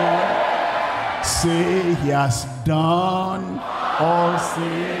done. Say, he has done all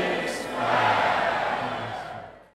things.